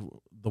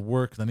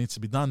work that needs to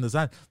be done. Does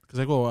that?" Because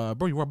I go,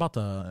 "Bro, you were about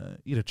to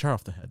eat a chair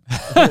off the head."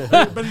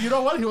 But you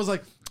know what? He was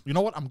like, "You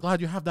know what? I'm glad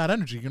you have that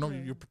energy. You know,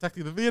 you're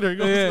protecting the theater." He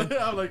goes,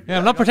 I'm like, Yeah,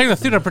 I'm not protecting the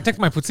theater, I'm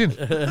protecting my poutine.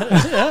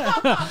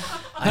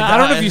 I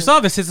don't know if you saw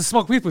this. It's a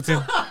smoked meat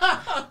poutine.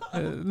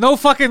 No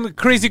fucking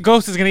crazy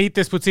ghost is going to eat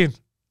this poutine.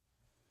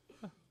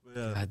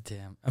 God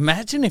damn.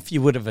 Imagine if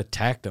you would have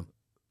attacked him.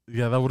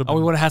 Yeah, that would have Oh, we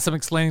been. would have had some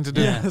explaining to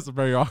do. Yeah, it's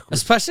very awkward.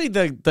 Especially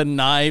the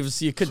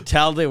knives. You could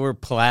tell they were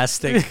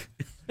plastic.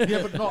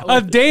 Yeah, but no, A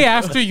like, day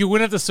after you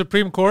win at the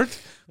Supreme Court,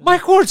 my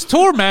court's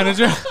tour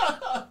manager.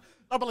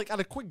 no, but like at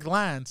a quick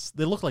glance,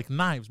 they look like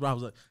knives, bro. I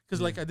was like, because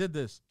like I did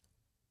this,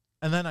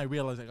 and then I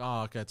realized like,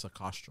 oh, okay, it's a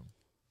costume.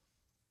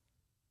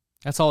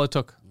 That's all it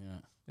took.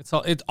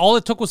 Yeah. All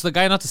it took was the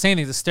guy not to say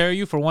anything, to stare at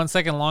you for 1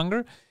 second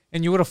longer,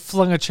 and you would have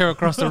flung a chair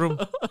across the room.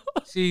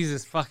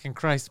 Jesus fucking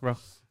Christ, bro.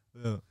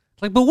 Yeah.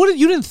 Like, but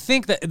you didn't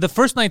think that the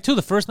first night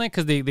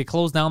because they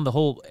closed down the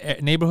whole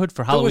neighborhood for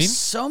There Halloween? was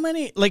so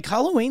many. Like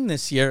Halloween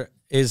this year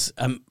is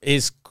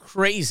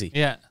crazy.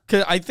 Yeah.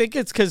 Cause I think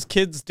it's because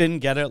kids didn't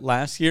get it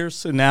last year,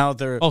 so now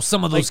they're. Oh,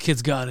 some of those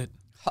kids got it.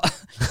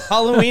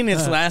 Halloween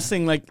is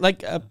lasting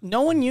like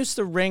no one used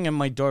to ring in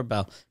my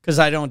doorbell because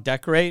I don't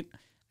decorate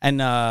and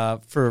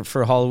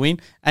for Halloween,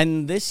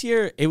 and this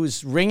year it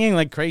was ringing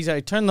like crazy. I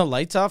turned the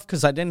lights off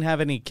because I didn't have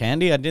any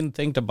candy. I didn't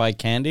think to buy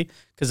candy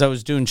because I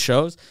was doing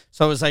shows,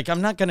 so I was like, I'm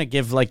not gonna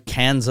give like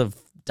cans of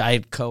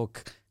Diet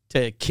Coke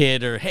to a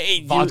kid or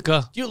hey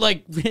Vodka. Do you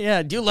like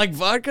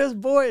vodkas,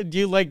 boy? Do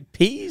you like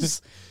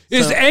peas?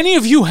 Is any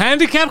of you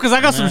handicapped? Because I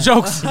got some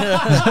jokes.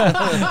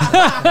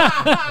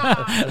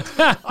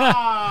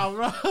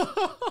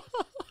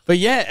 But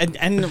yeah,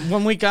 and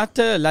when we got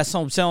to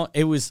L'Assomption,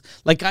 it was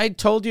like I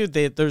told you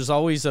that there's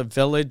always a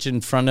village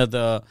in front of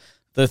the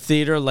the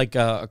theater like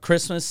a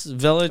Christmas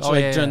village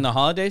during the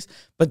holidays.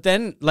 But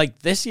then like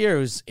this year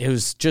it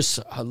was just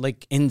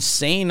like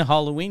insane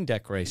Halloween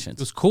decorations. It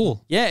was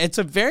cool. Yeah, it's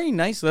a very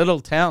nice little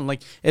town.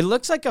 Like it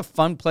looks like a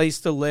fun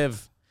place to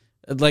live.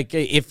 Like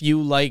if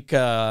you like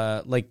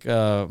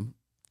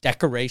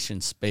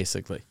decorations,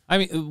 basically. I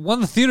mean, one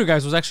of the theater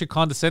guys was actually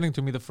condescending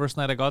to me the first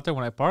night I got there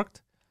when I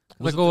parked.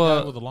 Was Like, it the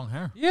guy with the long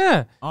hair?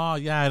 yeah. Oh,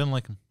 yeah, I didn't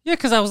like him. Yeah,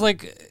 because I was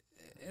like,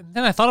 and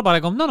then I thought about it. I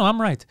go, no,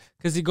 I'm right.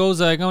 Because he goes,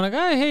 going like,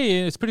 hey,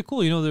 it's pretty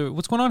cool. You know,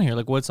 what's going on here?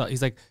 Like, what's up?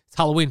 He's like, it's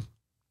Halloween.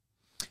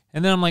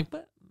 And then I'm like,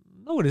 but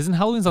no, it isn't.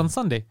 Halloween's on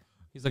Sunday.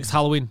 He's like, it's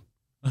Halloween.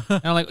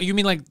 And I'm like, you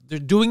mean like they're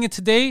doing it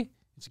today?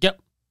 He's like, yep.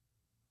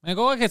 And I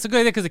go, okay, it's a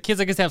good idea because the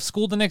kids, I guess, have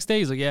school the next day.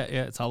 He's like, yeah,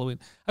 it's Halloween.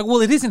 I go, well,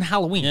 it isn't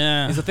Halloween.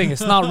 Yeah. Is the thing.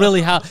 It's not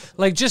really how.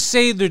 Like, just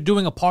say they're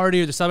doing a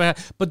party or they're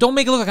celebrating, but don't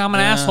make it look like I'm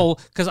an asshole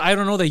because I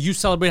don't know that you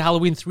celebrate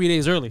Halloween 3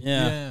 days early.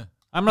 Yeah.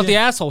 I'm not the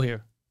asshole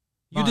here.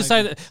 You No, I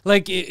decide,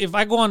 like, if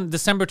I go on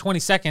December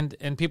 22nd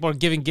and people are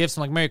giving gifts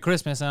and like Merry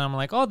Christmas, and I'm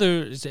like, oh,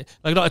 there's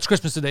like, no, it's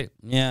Christmas today.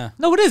 Yeah.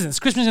 No, it isn't. It's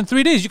Christmas in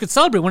 3 days. You could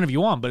celebrate whenever you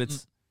want, but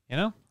it's, you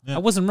know, Yeah. I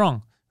wasn't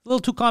wrong. A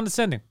little too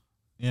condescending.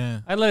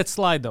 Yeah. I let it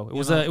slide though. It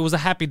was a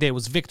happy day. It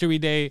was Victory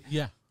Day.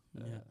 Yeah.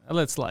 I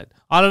let it slide.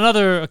 On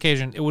another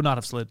occasion, it would not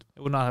have slid.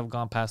 It would not have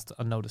gone past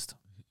unnoticed.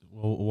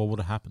 What would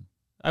have happened?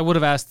 I would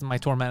have asked my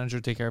tour manager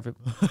to take care of it.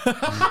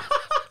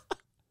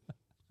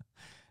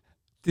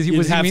 Did he? You'd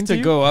Was he have mean to to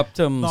you? go up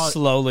to him No.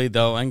 slowly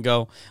though and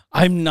go,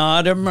 I'm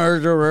not a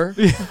murderer.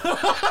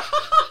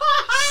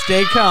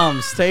 Stay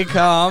calm. Stay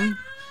calm.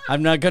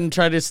 I'm not going to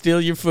try to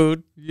steal your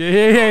food.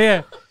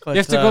 Yeah. But, You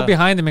have to go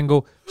behind him and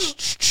go,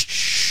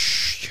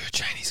 shh, you're a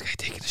Chinese guy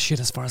taking a shit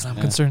as far as I'm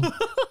concerned.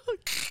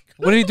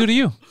 What did he do to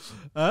you?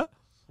 Huh?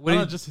 What did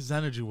he- Just his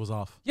energy was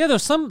off. Yeah,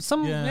 there's some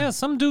Yeah.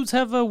 some dudes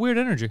have a weird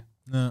energy.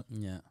 No.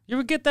 Yeah. You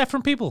ever get that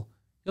from people?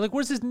 You're like,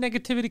 where's this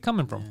negativity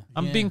coming from?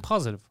 I'm Yeah. being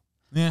positive.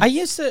 Yeah. I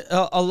used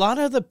to, a lot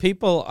of the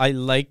people I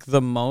like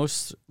the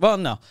most, well,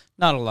 no,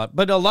 not a lot,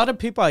 but a lot of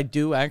people I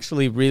do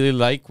actually really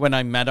like, when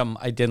I met them,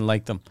 I didn't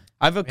like them.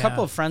 I have a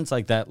couple of friends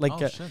like that. Like,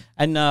 Oh, shit.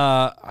 and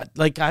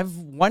like I've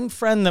one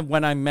friend that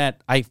when I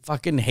met, I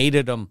fucking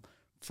hated him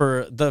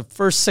for the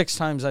first 6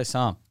 times I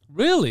saw him.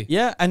 Really?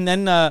 Yeah, and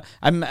then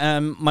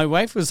my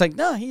wife was like,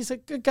 "No, he's a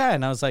good guy,"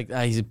 and I was like,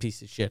 "He's a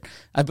piece of shit."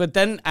 But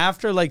then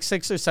after like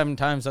 6 or 7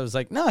 times, I was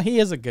like, "No, he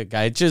is a good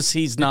guy. It's just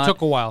he's not."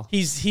 took a while.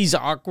 He's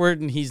awkward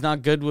and he's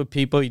not good with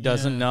people he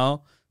doesn't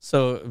know.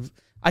 So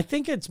I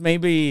think it's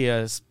maybe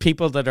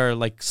people that are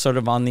like sort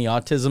of on the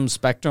autism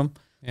spectrum.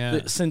 Yeah.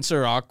 Since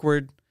they're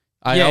awkward,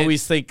 I Yeah,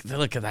 always think,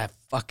 look at that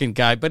fucking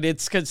guy. But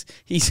it's because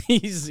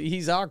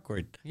he's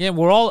awkward. Yeah,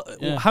 we're all.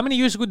 Yeah. How many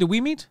years ago did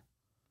we meet?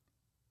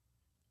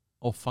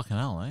 Oh, fucking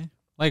hell, eh?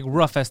 Like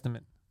rough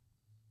estimate.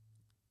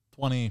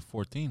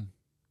 2014,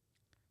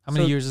 How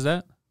many So- years is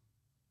that?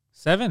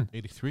 7.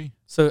 83.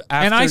 So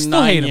after And I still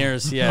 9 hate him.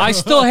 years, yeah, I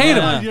still hate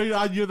him.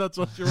 I knew that's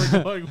what you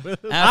were going with.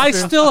 I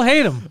After- still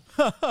hate him.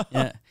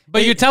 yeah.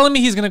 But you're telling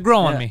me he's gonna grow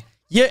on me.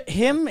 Yeah,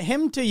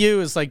 him to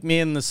you is like me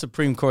in the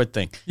Supreme Court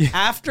thing.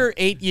 After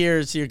 8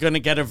 years, you're gonna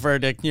get a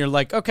verdict, and you're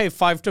like, okay,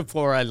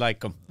 5-4, I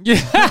like him. Yeah,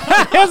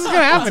 that's gonna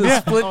happen. It's a Yeah.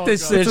 split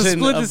decision. It's a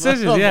split of-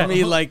 decision. of Yeah,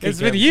 me liking it's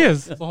been him.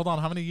 years. So hold on,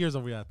 how many years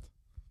are we at?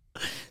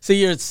 So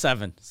you're at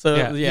 7. So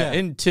Yeah. yeah, Yeah.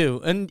 in 2,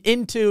 and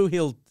in 2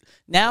 he'll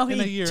now In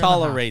a he year and a half.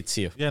 tolerates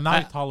you. Yeah, now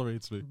he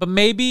tolerates me. But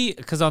maybe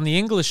because on the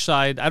English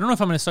side, I don't know if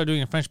I'm going to start doing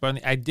it in French,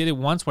 but I did it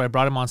once where I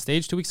brought him on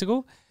stage 2 weeks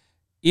ago.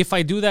 If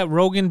I do that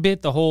Rogan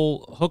bit, the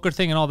whole hooker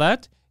thing and all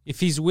that, if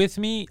he's with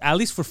me, at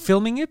least for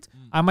filming it,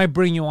 I might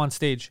bring you on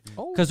stage.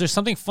 Because there's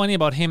something funny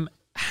about him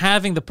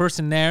having the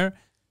person there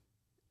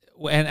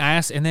and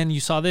ask, and then you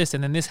saw this,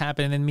 and then this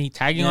happened, and then me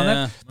tagging on Yeah.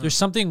 that. There's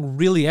something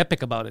really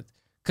epic about it.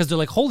 Because they're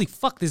like, holy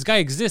fuck, this guy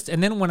exists.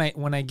 And then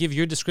when I give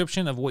your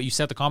description of what you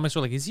said, the comments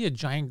were like, is he a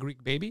giant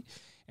Greek baby?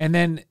 And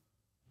then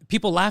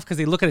people laugh because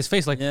they look at his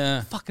face like,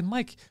 Yeah. fucking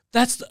Mike,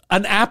 that's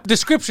an apt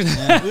description.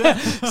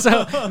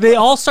 So they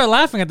all start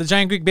laughing at the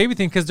giant Greek baby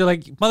thing because they're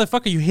like,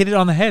 motherfucker, you hit it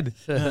on the head.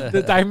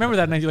 I remember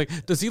that night. You're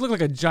like, does he look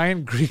like a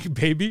giant Greek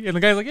baby? And the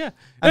guy's like, yeah.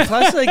 And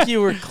plus, like you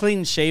were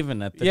clean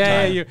shaven at the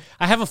time.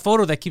 I have a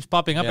photo that keeps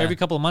popping up Yeah. every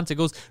couple of months. It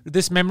goes,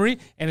 this memory,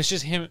 and it's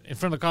just him in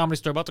front of the Comedy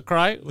Store about to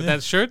cry with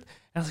that shirt.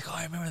 And I was like, oh,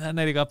 I remember that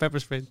night he got pepper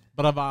sprayed.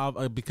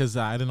 But because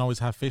I didn't always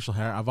have facial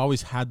hair, I've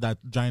always had that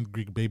giant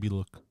Greek baby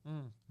look.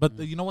 But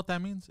you know what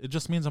that means? It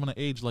just means I'm going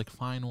to age like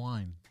fine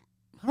wine.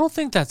 I don't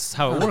think that's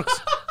how it works.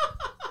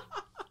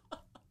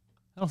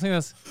 I don't think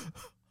that's...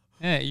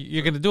 Yeah,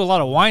 you're going to do a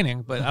lot of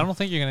whining, but I don't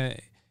think you're going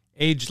to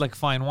age like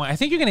fine wine. I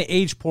think you're going to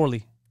age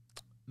poorly.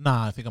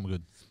 Nah, I think I'm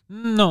good.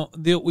 No,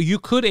 you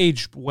could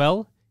age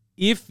well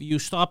if you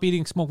stop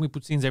eating smoked meat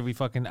poutines every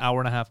fucking hour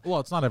and a half. Well,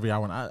 it's not every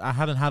hour. I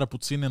hadn't had a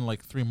poutine in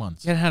like 3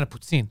 months. You hadn't had a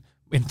poutine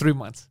in 3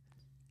 months.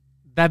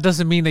 That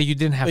doesn't mean that you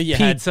didn't have But you pizzas.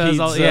 had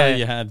pizza, yeah,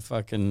 you had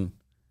fucking...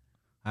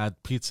 I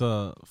had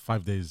pizza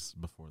 5 days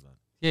before that.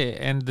 yeah,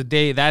 and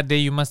that day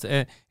you must,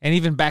 and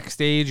even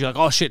backstage, you're like,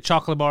 oh shit,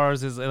 chocolate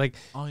bars is like,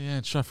 Oh,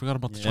 yeah, sure. I forgot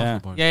about the Yeah.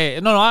 chocolate bar. yeah.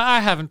 No, I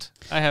haven't.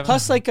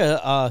 Plus, like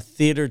a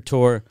theater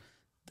tour,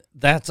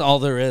 That's all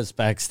there is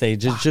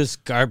backstage. It's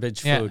just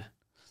garbage Yeah. food.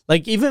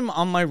 Like even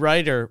on my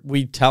rider,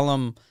 we tell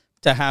them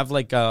to have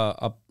like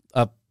a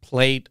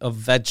plate of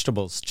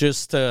vegetables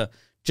just so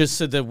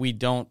that we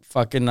don't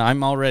fucking.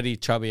 I'm already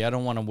chubby. I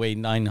don't want to weigh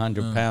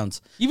 900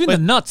 pounds. Even the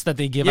nuts that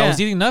they give. I Yeah. was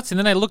eating nuts, and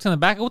then I looked in the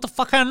back. What the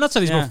fuck kind of nuts are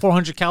these? Yeah. About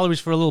 400 calories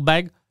for a little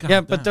bag.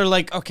 Yeah, but they're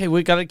like, okay,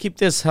 we got to keep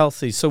this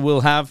healthy. So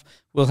we'll have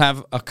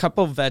a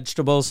couple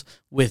vegetables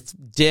with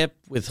dip,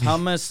 with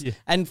hummus,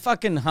 and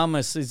fucking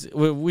hummus is.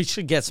 We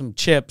should get some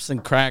chips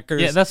and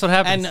crackers. Yeah, that's what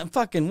happens. And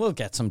fucking, we'll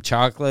get some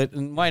chocolate,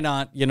 and why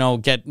not?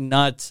 Get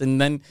nuts,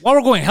 and then While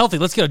we're going healthy,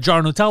 let's get a jar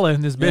of Nutella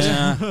in this bitch.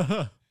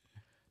 yeah,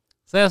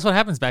 So that's what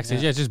happens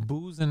backstage. Yeah, it's just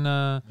booze and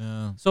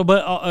So,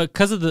 but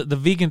because of the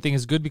vegan thing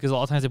is good because a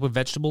lot of times they put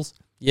vegetables.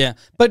 yeah.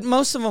 But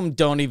most of them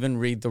don't even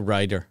read the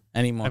writer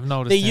anymore. I've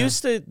noticed,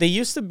 they yeah.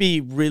 used to be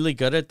really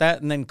good at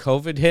that, and then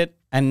COVID hit,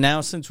 and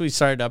now since we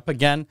started up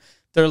again,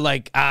 they're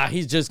like,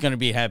 he's just gonna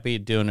be happy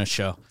doing a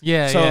show.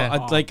 Yeah, So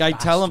yeah. I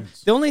tell them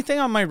the only thing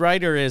on my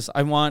rider is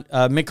I want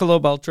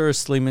Michelob Ultra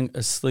Slim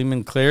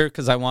and Clear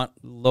because I want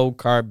low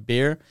carb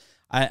beer.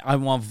 I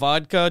want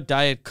vodka,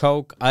 Diet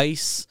Coke,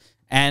 ice,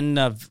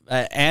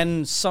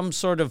 and some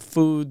sort of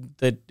food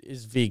that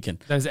is vegan.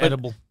 That is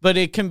edible. But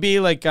it can be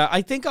like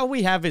I think all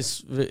we have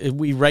is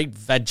we write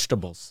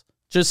vegetables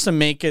just to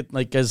make it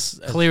like as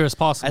Clear as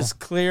possible. as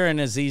clear and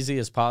as easy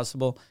as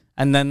possible.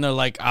 And then they're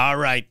like, all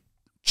right,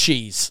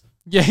 cheese.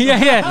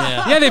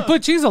 Yeah. They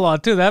put cheese a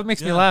lot too. That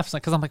makes me laugh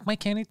because I'm like, Mike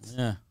can't eat.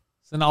 Yeah.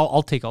 So then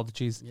I'll take all the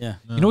cheese. Yeah.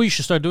 You know what you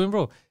should start doing,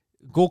 bro?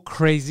 Go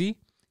crazy.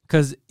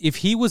 Because if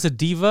he was a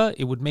diva,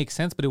 it would make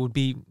sense, but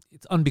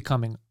it's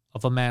unbecoming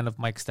of a man of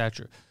Mike's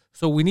stature.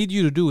 So what we need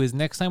you to do is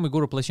next time we go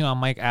to a place,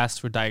 Mike asks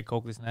for Diet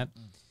Coke, this and that.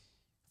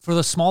 For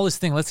the smallest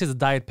thing, let's say it's a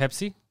Diet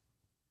Pepsi,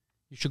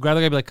 you should grab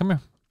the guy and be like, come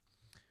here.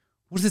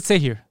 What does it say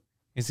here?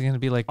 Is it going to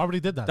be like Already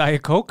did that.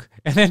 Diet Coke?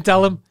 And then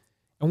tell him,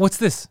 and what's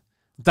this?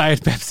 Diet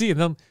Pepsi? And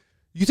then,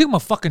 you think I'm a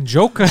fucking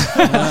joke?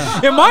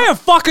 Am I a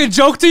fucking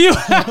joke to you?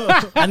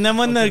 And then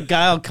when the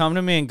guy will come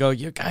to me and go,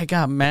 your guy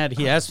got mad.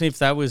 He asked me if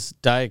that was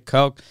Diet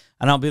Coke.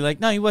 And I'll be like,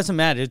 no, he wasn't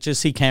mad. It's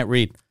just he can't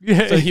read.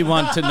 Yeah. So he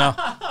wanted to know.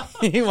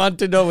 He wanted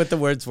to know what the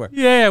words were.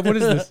 Yeah, what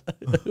is this?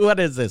 What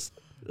is this?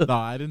 No,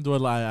 I didn't do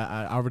it.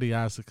 I already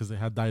asked it because they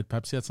had Diet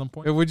Pepsi at some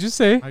point. What'd you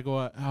say? I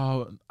go,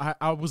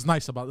 I was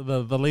nice about it.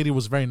 The lady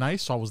was very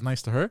nice, so I was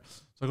nice to her.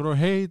 So I go to her,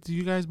 hey, do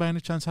you guys by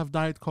any chance have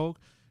Diet Coke?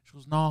 She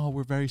goes, no,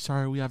 we're very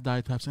sorry. We have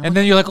Diet Pepsi. And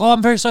then you're like, oh,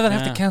 I'm very sorry that I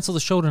have to cancel the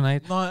show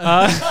tonight. no,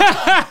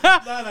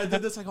 I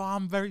did this. I go,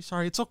 I'm very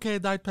sorry. It's okay.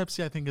 Diet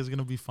Pepsi, I think, is going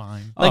to be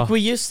fine. Like we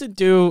used to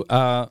do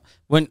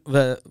when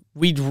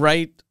we'd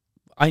write,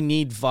 I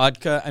need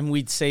vodka, and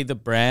we'd say the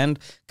brand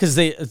because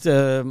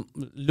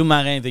Lou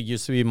Marin, that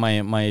used to be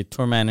my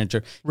tour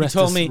manager, Rest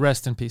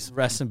in peace.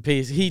 Rest in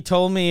peace. He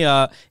told me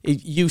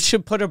you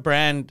should put a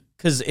brand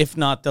because if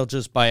not, they'll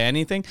just buy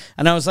anything.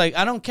 And I was like,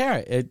 I don't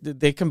care.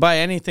 They can buy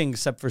anything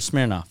except for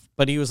Smirnoff.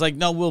 But he was like,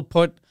 no, we'll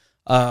put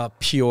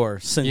Pure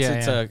since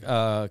it's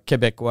a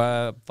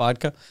Quebecois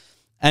vodka.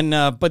 And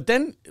but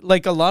then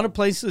like a lot of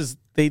places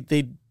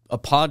they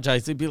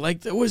apologize. They'd be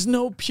like, there was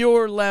no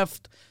Pure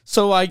left.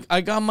 So I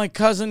got my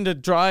cousin to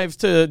drive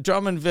to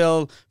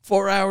Drummondville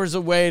 4 hours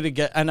away to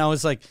get, and I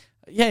was like,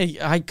 yeah,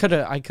 I could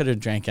have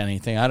drank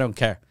anything. I don't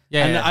care.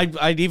 Yeah, and yeah.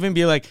 I'd even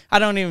be like, I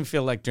don't even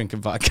feel like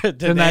drinking vodka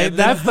today.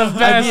 That's the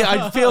best.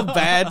 I'd feel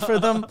bad for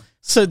them.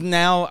 So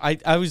now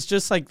I was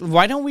just like,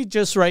 why don't we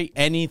just write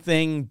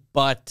anything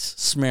but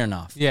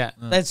Smirnoff? Yeah.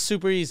 That's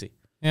super easy.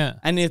 Yeah.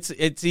 And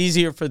it's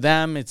easier for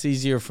them. It's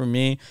easier for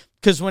me.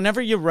 Because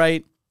whenever you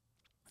write,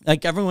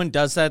 like everyone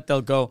does that,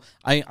 they'll go,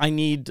 I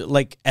need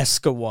like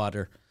Esca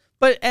water.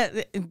 But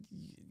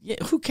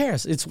who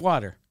cares? It's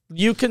water.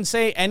 You can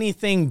say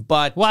anything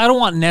but. Well, I don't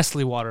want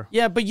Nestle water.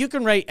 Yeah, but you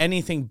can write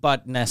anything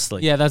but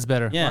Nestle. Yeah, that's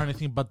better. Yeah. Or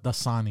anything but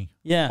Dasani.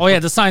 Yeah. Oh, yeah,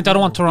 the science. I don't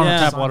want Toronto Yeah.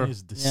 tap Dasani water.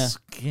 is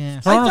disgusting.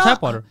 Toronto I tap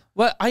thought- water.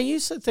 Well, I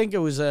used to think it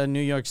was a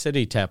New York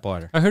City tap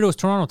water. I heard it was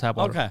Toronto tap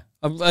water. Okay.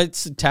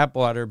 It's tap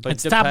water, but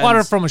It's tap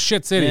water from a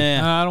shit city.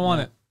 Yeah. I don't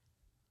want it.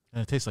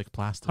 And it tastes like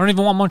plastic. I don't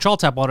even want Montreal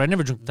tap water. I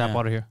never drink tap Yeah.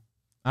 water here.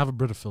 I have a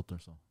Brita filter,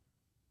 so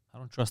I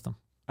don't trust them.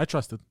 I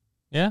trust it.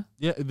 Yeah?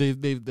 Yeah, they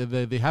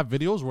have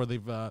videos where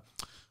they've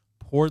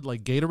poured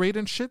like Gatorade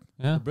and shit,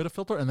 Yeah. the Brita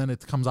filter, and then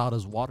it comes out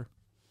as water.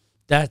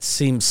 That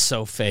seems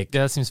so fake.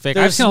 Yeah, that seems fake.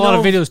 There's I've seen a lot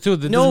of no- videos too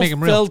that No doesn't make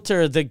them real.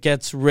 filter that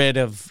gets rid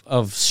of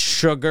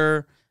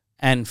sugar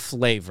and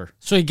flavor.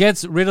 So he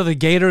gets rid of the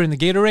Gator in the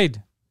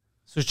Gatorade.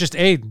 So it's just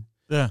Aid.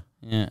 Yeah.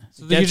 Yeah.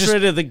 So then you Gets just-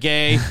 rid of the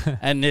gay,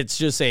 and it's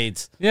just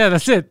AIDS. Yeah,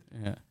 that's it.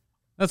 Yeah.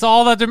 That's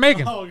all that they're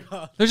making. Oh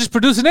god. They're just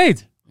producing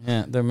AIDS.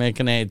 Yeah, they're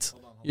making AIDS.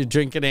 You're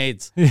drinking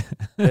AIDS.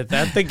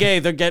 Without the gay,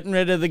 they're getting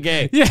rid of the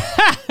gay. Yeah.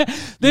 They've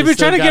You been still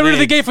trying to get got rid of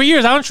the AIDS. gay for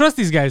years. I don't trust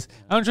these guys.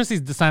 I don't trust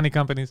these Dasani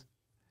companies.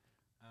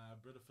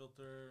 Brita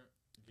filter,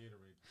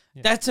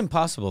 Gatorade. That's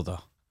impossible, though.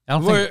 I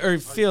don't think Or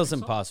it feels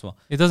impossible.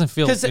 it doesn't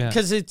feel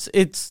Because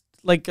it's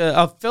like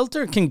a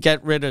filter can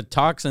get rid of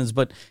toxins,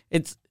 but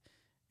it's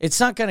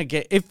not gonna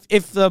get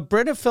if the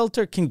Brita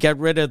filter can get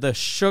rid of the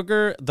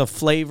sugar, the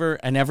flavor,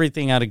 and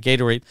everything out of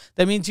Gatorade.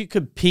 That means you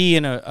could pee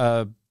in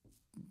a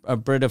a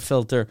Brita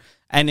filter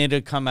and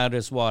it'd come out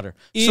as water.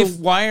 So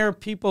why are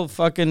people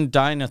fucking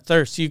dying of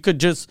thirst? You could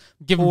just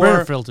Give them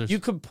Brita filters. You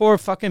could pour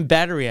fucking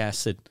battery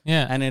acid.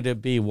 Yeah. And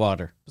it'd be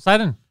water.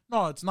 Poseidon,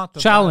 No, it's not the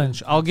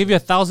challenge. I'll give you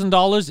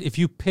 $1,000 if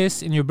you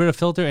piss in your Brita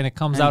filter and it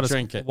comes And out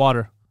drink as it.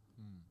 water.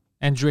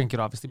 And drink it,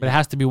 obviously, but it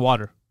has to be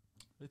water.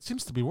 It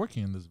seems to be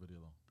working in this video,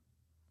 though.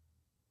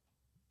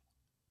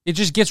 It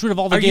just gets rid of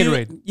all the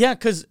Gatorade. Yeah,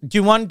 because do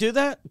you want to do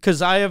that?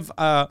 Because I have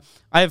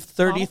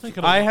think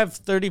it'll work.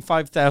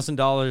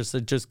 $35,000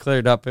 that just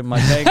cleared up in my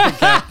bank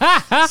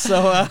account.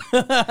 So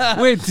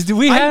Wait, do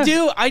we have?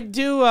 I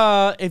do.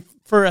 If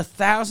for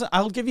 $1,000,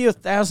 I'll give you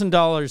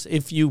 $1,000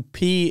 if you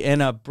pee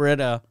in a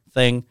Brita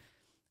thing,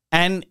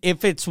 and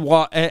if it's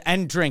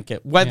and drink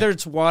it, whether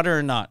it's water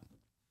or not.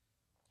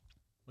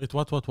 Wait,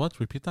 what?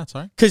 Repeat that,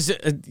 sorry. Because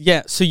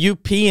so you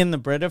pee in the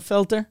Brita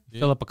filter,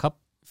 Fill up a cup.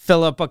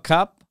 fill up a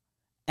cup,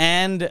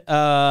 and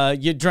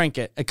you drink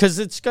it because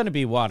it's going to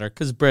be water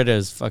because Brita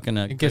is fucking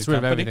a It gets great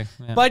rid of company.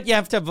 everything, yeah. But you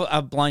have to have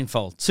a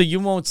blindfold, so you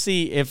won't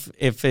see if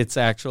it's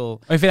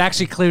actual. Or if it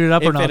actually cleared it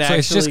up or If not. it So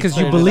it's just actually because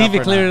you cleared it believe up it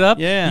or cleared it not. up.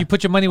 Yeah. You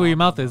put your money where your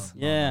mouth is.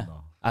 Yeah.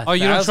 Oh,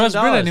 you don't trust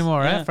Brita $1,000.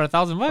 anymore, Yeah. right? For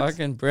 $1,000?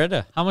 Fucking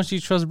Brita. How much do you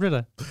trust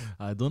Brita?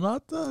 I do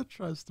not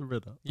trust the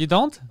Brita. You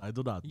don't? I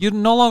do not. You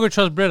no longer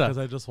trust Because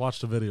Brita. I just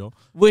watched a video.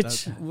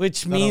 Which that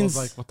means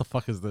I was like, what the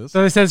fuck is this?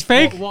 So it says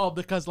fake? Well,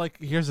 because, like,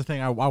 here's the thing.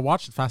 I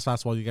watched it fast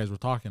while you guys were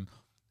talking.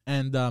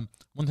 And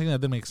one thing that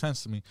didn't make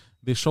sense to me,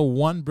 they show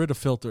one Brita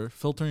filter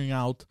filtering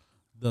out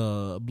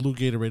the blue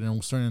Gatorade and it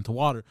was turning into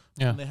water.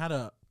 Yeah. And they had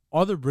a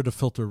other Brita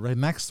filter right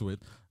next to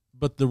it,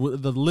 but the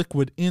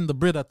liquid in the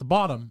Brita at the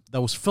bottom that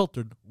was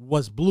filtered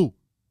was blue.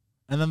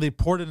 And then they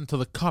poured it into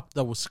the cup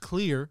that was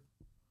clear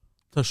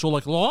to show,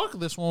 like, look,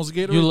 this one was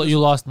Gatorade. You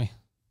lost me.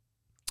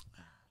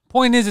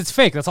 Point is, it's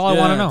fake. That's all I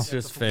want to know. It's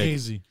just fake.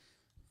 Hazy.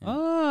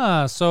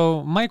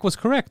 So Mike was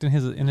correct in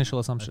his initial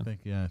I assumption.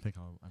 think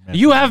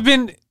You have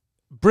been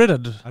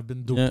Brited. I've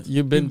been duped. Yeah,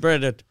 you've been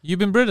Brited. You've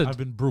been Brited. I've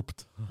been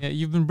brooped. Yeah,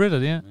 you've been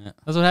Brited, yeah.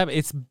 That's what happened.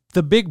 It's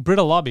the big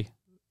Brita lobby.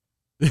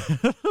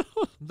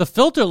 The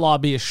filter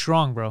lobby is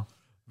strong, bro.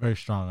 Very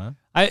strong,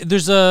 huh?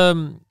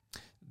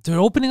 They're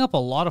opening up a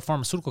lot of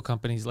pharmaceutical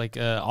companies, like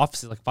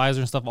offices, like Pfizer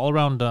and stuff, all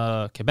around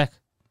Quebec.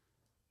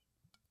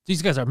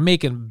 These guys are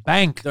making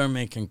bank. They're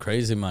making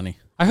crazy money.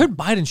 I heard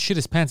Biden shit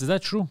his pants. Is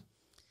that true?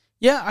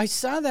 Yeah, I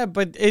saw that,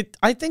 but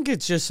I think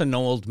it's just an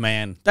old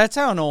man. That's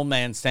how an old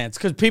man stands.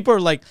 Because people are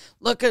like,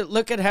 look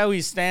at how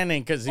he's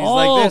standing. Because he's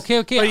like this.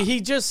 Okay. But he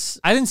just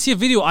I didn't see a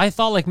video. I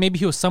thought like maybe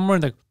he was somewhere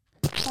in the.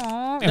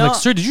 And like,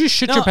 sir, did you just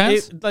shit your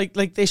pants?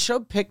 Like they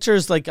showed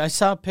pictures. Like I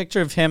saw a picture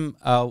of him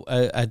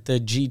at the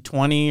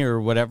G20 or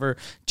whatever.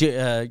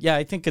 Yeah,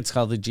 I think it's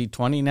called the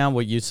G20 now.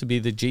 What used to be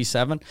the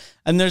G7.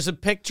 And there's a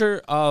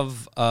picture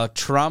of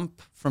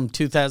Trump from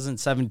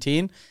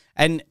 2017,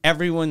 and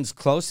everyone's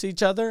close to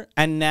each other.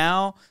 And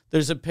now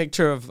there's a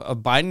picture of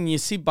Biden. You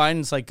see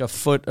Biden's like a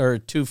foot or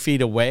 2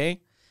 feet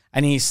away.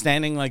 And he's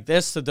standing like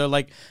this. So they're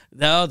like,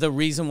 no, the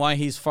reason why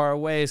he's far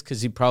away is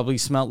because he probably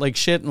smelled like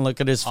shit and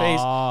look at his face.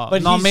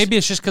 But no, maybe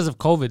it's just because of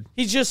COVID.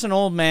 He's just an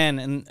old man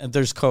and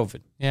there's COVID.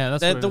 Yeah,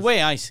 that's what it the is.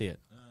 way I see it.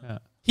 Yeah.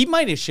 He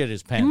might have shit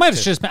his pants. He might have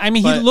too. shit his pants. I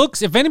mean, he But-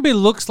 looks, if anybody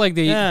looks like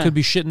they Yeah. could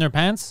be shitting their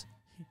pants,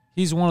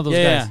 he's one of those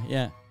guys.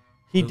 Yeah.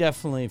 He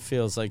definitely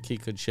feels like he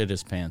could shit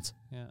his pants.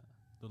 Yeah.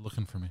 They're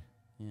looking for me.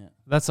 Yeah.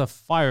 That's a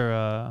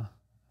fire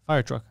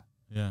truck.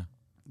 Yeah.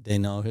 They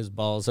know his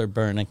balls are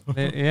burning.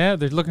 They're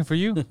looking for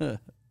you.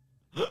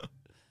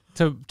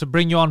 to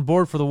bring you on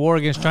board for the war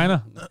against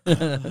China.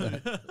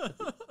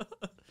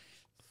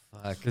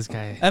 Fuck this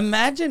guy.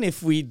 Imagine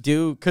if we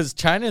do, because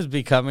China is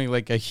becoming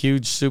like a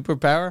huge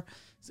superpower.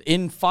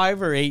 In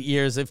 5 or 8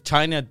 years, if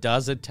China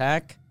does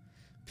attack,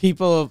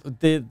 people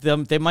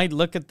they might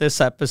look at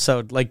this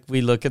episode like we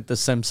look at The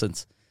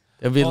Simpsons.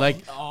 They'll be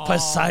like,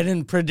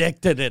 Poseidon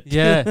predicted it.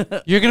 Yeah,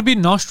 you're gonna be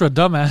Nostra,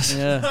 dumbass.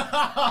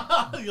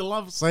 Yeah. You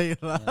love saying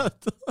that.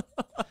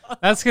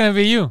 That's gonna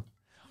be you.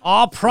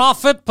 Our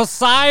prophet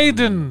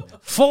Poseidon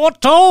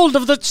foretold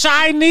of the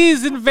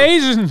Chinese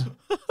invasion.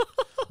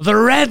 The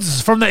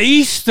Reds from the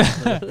east.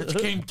 It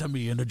came to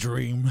me in a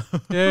dream.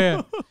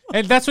 Yeah.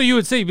 And that's what you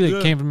would say. You'd be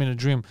like, came from me in a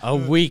dream. A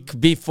week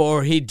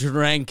before he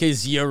drank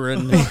his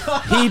urine,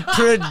 he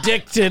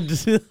predicted.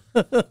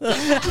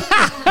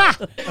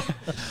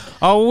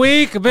 A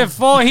week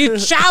before he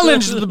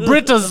challenged the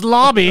Brita's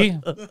lobby.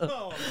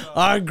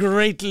 Our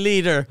great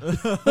leader.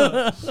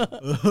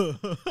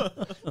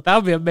 That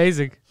would be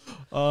amazing.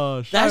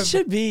 That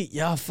should be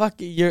fuck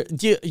you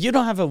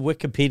don't have a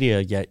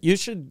Wikipedia yet. You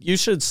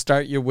should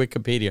start your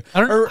Wikipedia.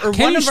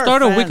 Can you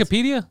start a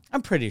Wikipedia?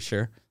 I'm pretty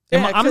sure.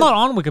 I'm not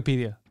on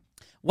Wikipedia.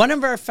 One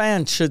of our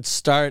fans should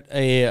start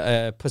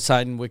a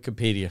Poseidon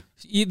Wikipedia.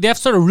 They have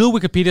to start a real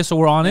Wikipedia, so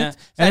we're on Yeah. it.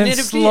 And then it'd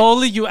be-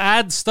 slowly you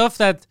add stuff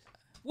that,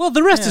 well,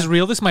 the rest is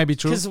real. This might be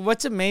true. Because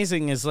what's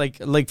amazing is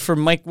like for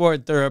Mike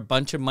Ward, there are a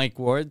bunch of Mike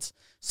Wards.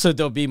 So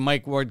there'll be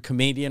Mike Ward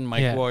comedian,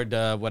 Mike Ward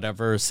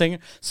whatever singer.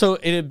 So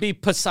it'd be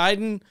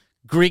Poseidon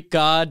Greek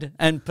god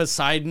and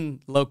Poseidon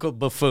local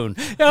buffoon.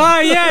 Oh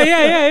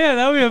yeah.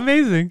 That would be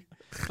amazing.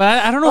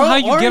 But I don't know how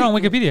you get on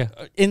Wikipedia.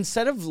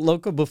 Instead of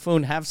local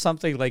buffoon, have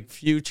something like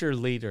future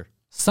leader.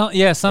 Something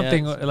Yeah,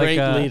 like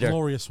great leader.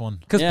 Glorious one.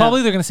 because Yeah.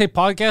 probably they're gonna say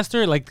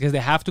podcaster, like because they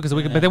have to. Because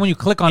but then when you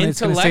click on it,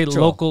 it's gonna say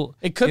Intellectual. local.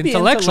 It could be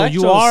intellectual.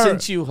 intellectual. You are,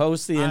 since you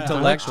host the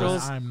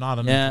intellectuals. I'm not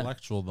an Yeah.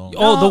 intellectual though.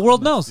 oh, the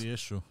world That's knows, the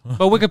issue.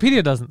 but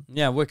Wikipedia doesn't.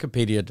 Yeah,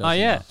 Wikipedia does.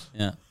 yeah.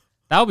 Yeah.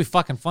 That would be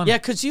fucking fun. Yeah,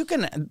 because you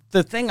can.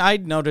 The thing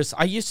I'd notice,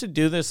 I used to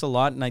do this a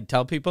lot, and I'd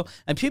tell people,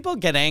 and people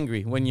get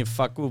angry when you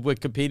fuck with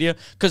Wikipedia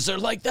because they're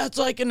like, "That's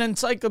like an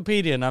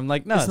encyclopedia," and I'm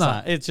like, "No, it's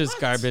not. It's just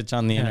garbage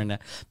on the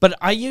internet." But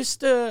I used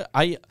to,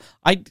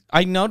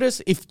 I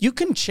notice if you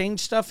can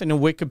change stuff in a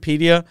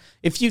Wikipedia,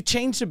 if you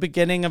change the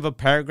beginning of a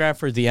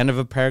paragraph or the end of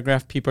a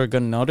paragraph, people are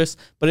going to notice.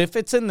 But if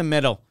it's in the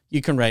middle,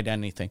 you can write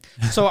anything.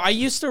 So I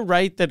used to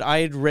write that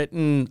I had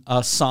written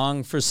a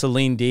song for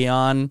Celine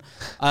Dion.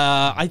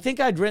 I think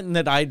I'd written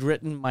that I'd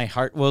written My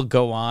Heart Will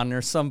Go On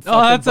or some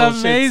fucking that's bullshit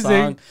amazing.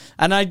 song.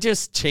 And I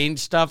just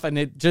changed stuff and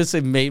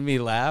it made me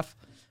laugh.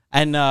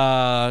 And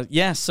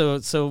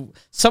so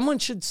someone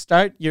should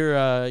start your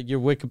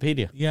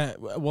Wikipedia. Yeah,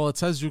 well, it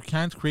says you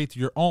can't create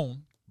your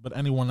own, but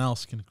anyone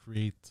else can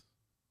create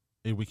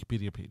a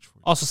Wikipedia page for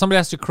you. Also, somebody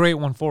has to create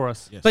one for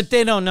us. Yes. But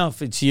they don't know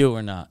if it's you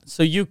or not.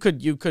 So you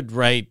could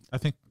write, I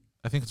think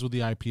it's with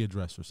the IP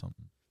address or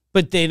something.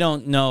 but they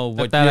don't know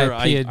what That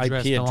your IP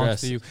address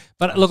belongs to you.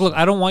 But look,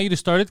 I don't want you to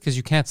start it because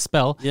you can't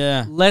spell.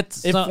 Yeah.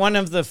 Let's. If one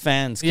of the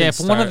fans can if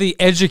one of start. the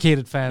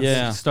educated fans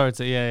Yeah. starts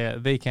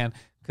it, they can.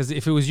 Because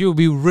if it was you, it would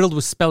be riddled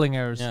with spelling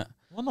errors. Yeah.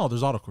 Well, no,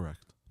 there's autocorrect.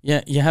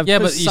 Yeah, you have Yeah,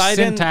 but your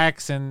Poseidon,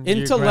 syntax and your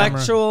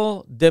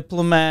intellectual,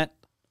 diplomat,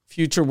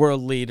 future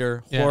world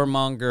leader, Yeah.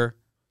 whoremonger,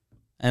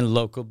 and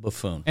local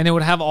buffoon. and it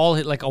would have all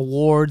like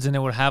awards, and it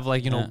would have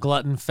like Yeah.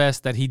 Glutton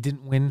Fest that he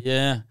didn't win.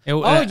 Yeah.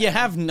 It- you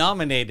have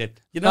nominated.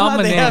 You know how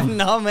they have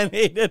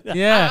nominated?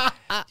 Yeah,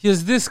 he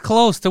was this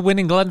close to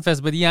winning Glutton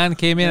Fest, but Jan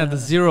came in at the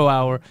 0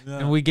 hour,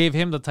 and we gave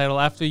him the title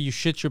after you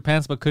shit your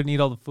pants but couldn't eat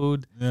all the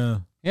food. Yeah.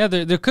 Yeah,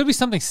 there could be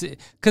something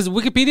because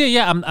Wikipedia.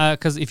 Yeah,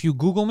 because if you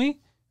Google me,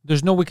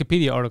 there's no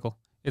Wikipedia article.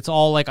 It's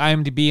all like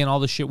IMDb and all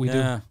the shit we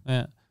Yeah. do.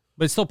 Yeah,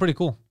 but it's still pretty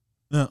cool.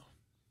 Yeah.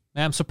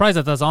 Yeah, I'm surprised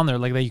that that's on there.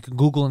 Like that you can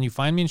Google and you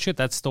find me and shit.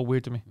 That's still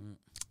weird to me.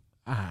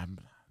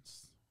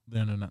 It's the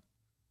internet.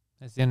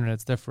 It's the internet.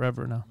 It's there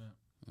forever now.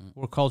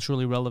 We're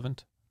culturally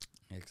relevant.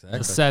 Exactly.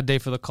 It's a sad day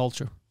for the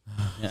culture.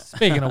 Yeah.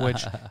 Speaking of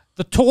which,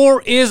 the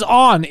tour is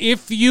on.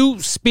 If you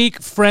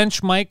speak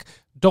French, Mike,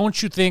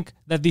 don't you think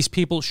that these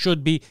people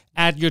should be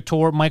at your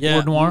tour, Mike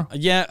Ward Noir?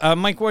 Yeah,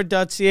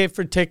 MikeWard.ca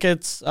for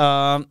tickets.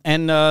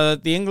 And the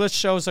English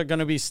shows are going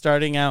to be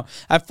starting out.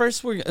 At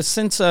first, we're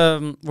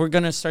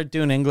going to start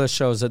doing English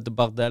shows at the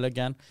Bordel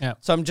again. Yeah.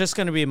 So I'm just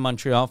going to be in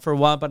Montreal for a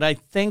while. But I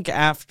think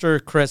after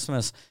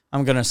Christmas,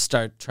 I'm going to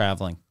start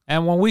traveling.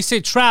 And when we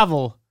say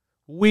travel,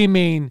 we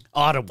mean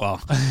Ottawa.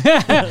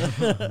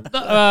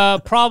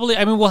 probably.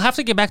 I mean, we'll have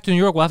to get back to New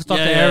York. We'll have to talk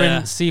to Yeah, Aaron,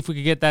 yeah. see if we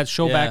could get that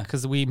show back Yeah.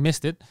 because we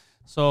missed it.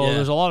 So Yeah.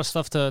 there's a lot of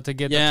stuff to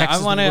get. Yeah, Texas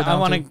to go down to.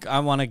 I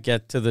want to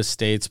get to the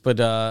States, but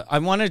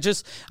I'm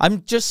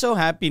just so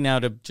happy now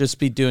to just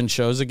be doing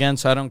shows again.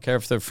 So I don't care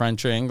if they're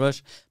French or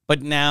English.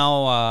 But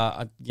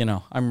now,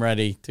 I'm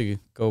ready to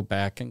go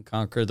back and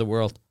conquer the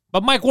world.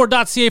 But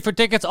MikeWard.ca for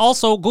tickets.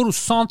 Also, go to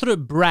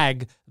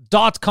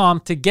centrebrag.com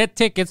to get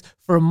tickets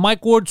for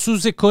Mike Ward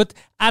Sous-Écoute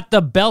at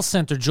the Bell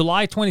Center,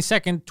 July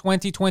 22nd,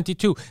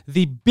 2022.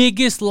 The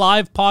biggest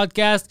live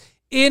podcast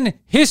in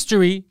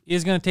history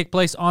is going to take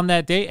place on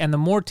that day. And the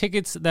more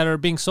tickets that are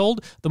being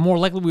sold, the more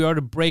likely we are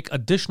to break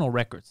additional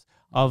records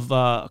of,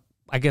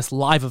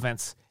 live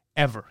events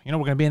ever. We're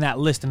going to be in that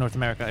list in North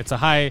America. It's a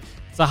high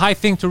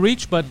thing to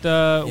reach, but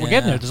we're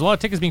getting there. There's a lot of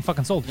tickets being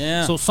fucking sold.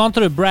 Yeah. So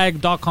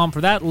centrebrag.com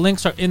for that.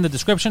 Links are in the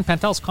description.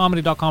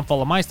 PantelsComedy.com.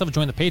 Follow my stuff.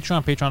 Join the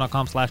Patreon,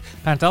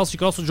 patreon.com/Pantels. You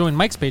can also join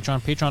Mike's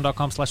Patreon,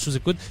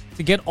 patreon.com/Sous-Écoute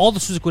to get all the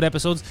Sous-Écoute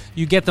episodes.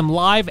 You get them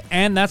live,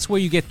 and that's where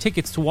you get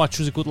tickets to watch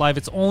Sous-Écoute live.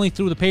 It's only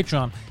through the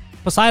Patreon.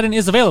 Poseidon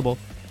is available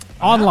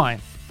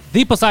online.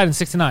 The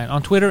Poseidon69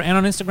 on Twitter and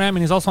on Instagram, and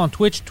he's also on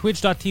Twitch,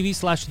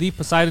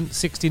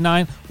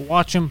 twitch.tv/ThePoseidon69.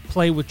 Watch him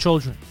play with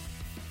children.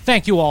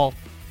 Thank you all.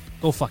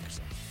 Go fuck yourself.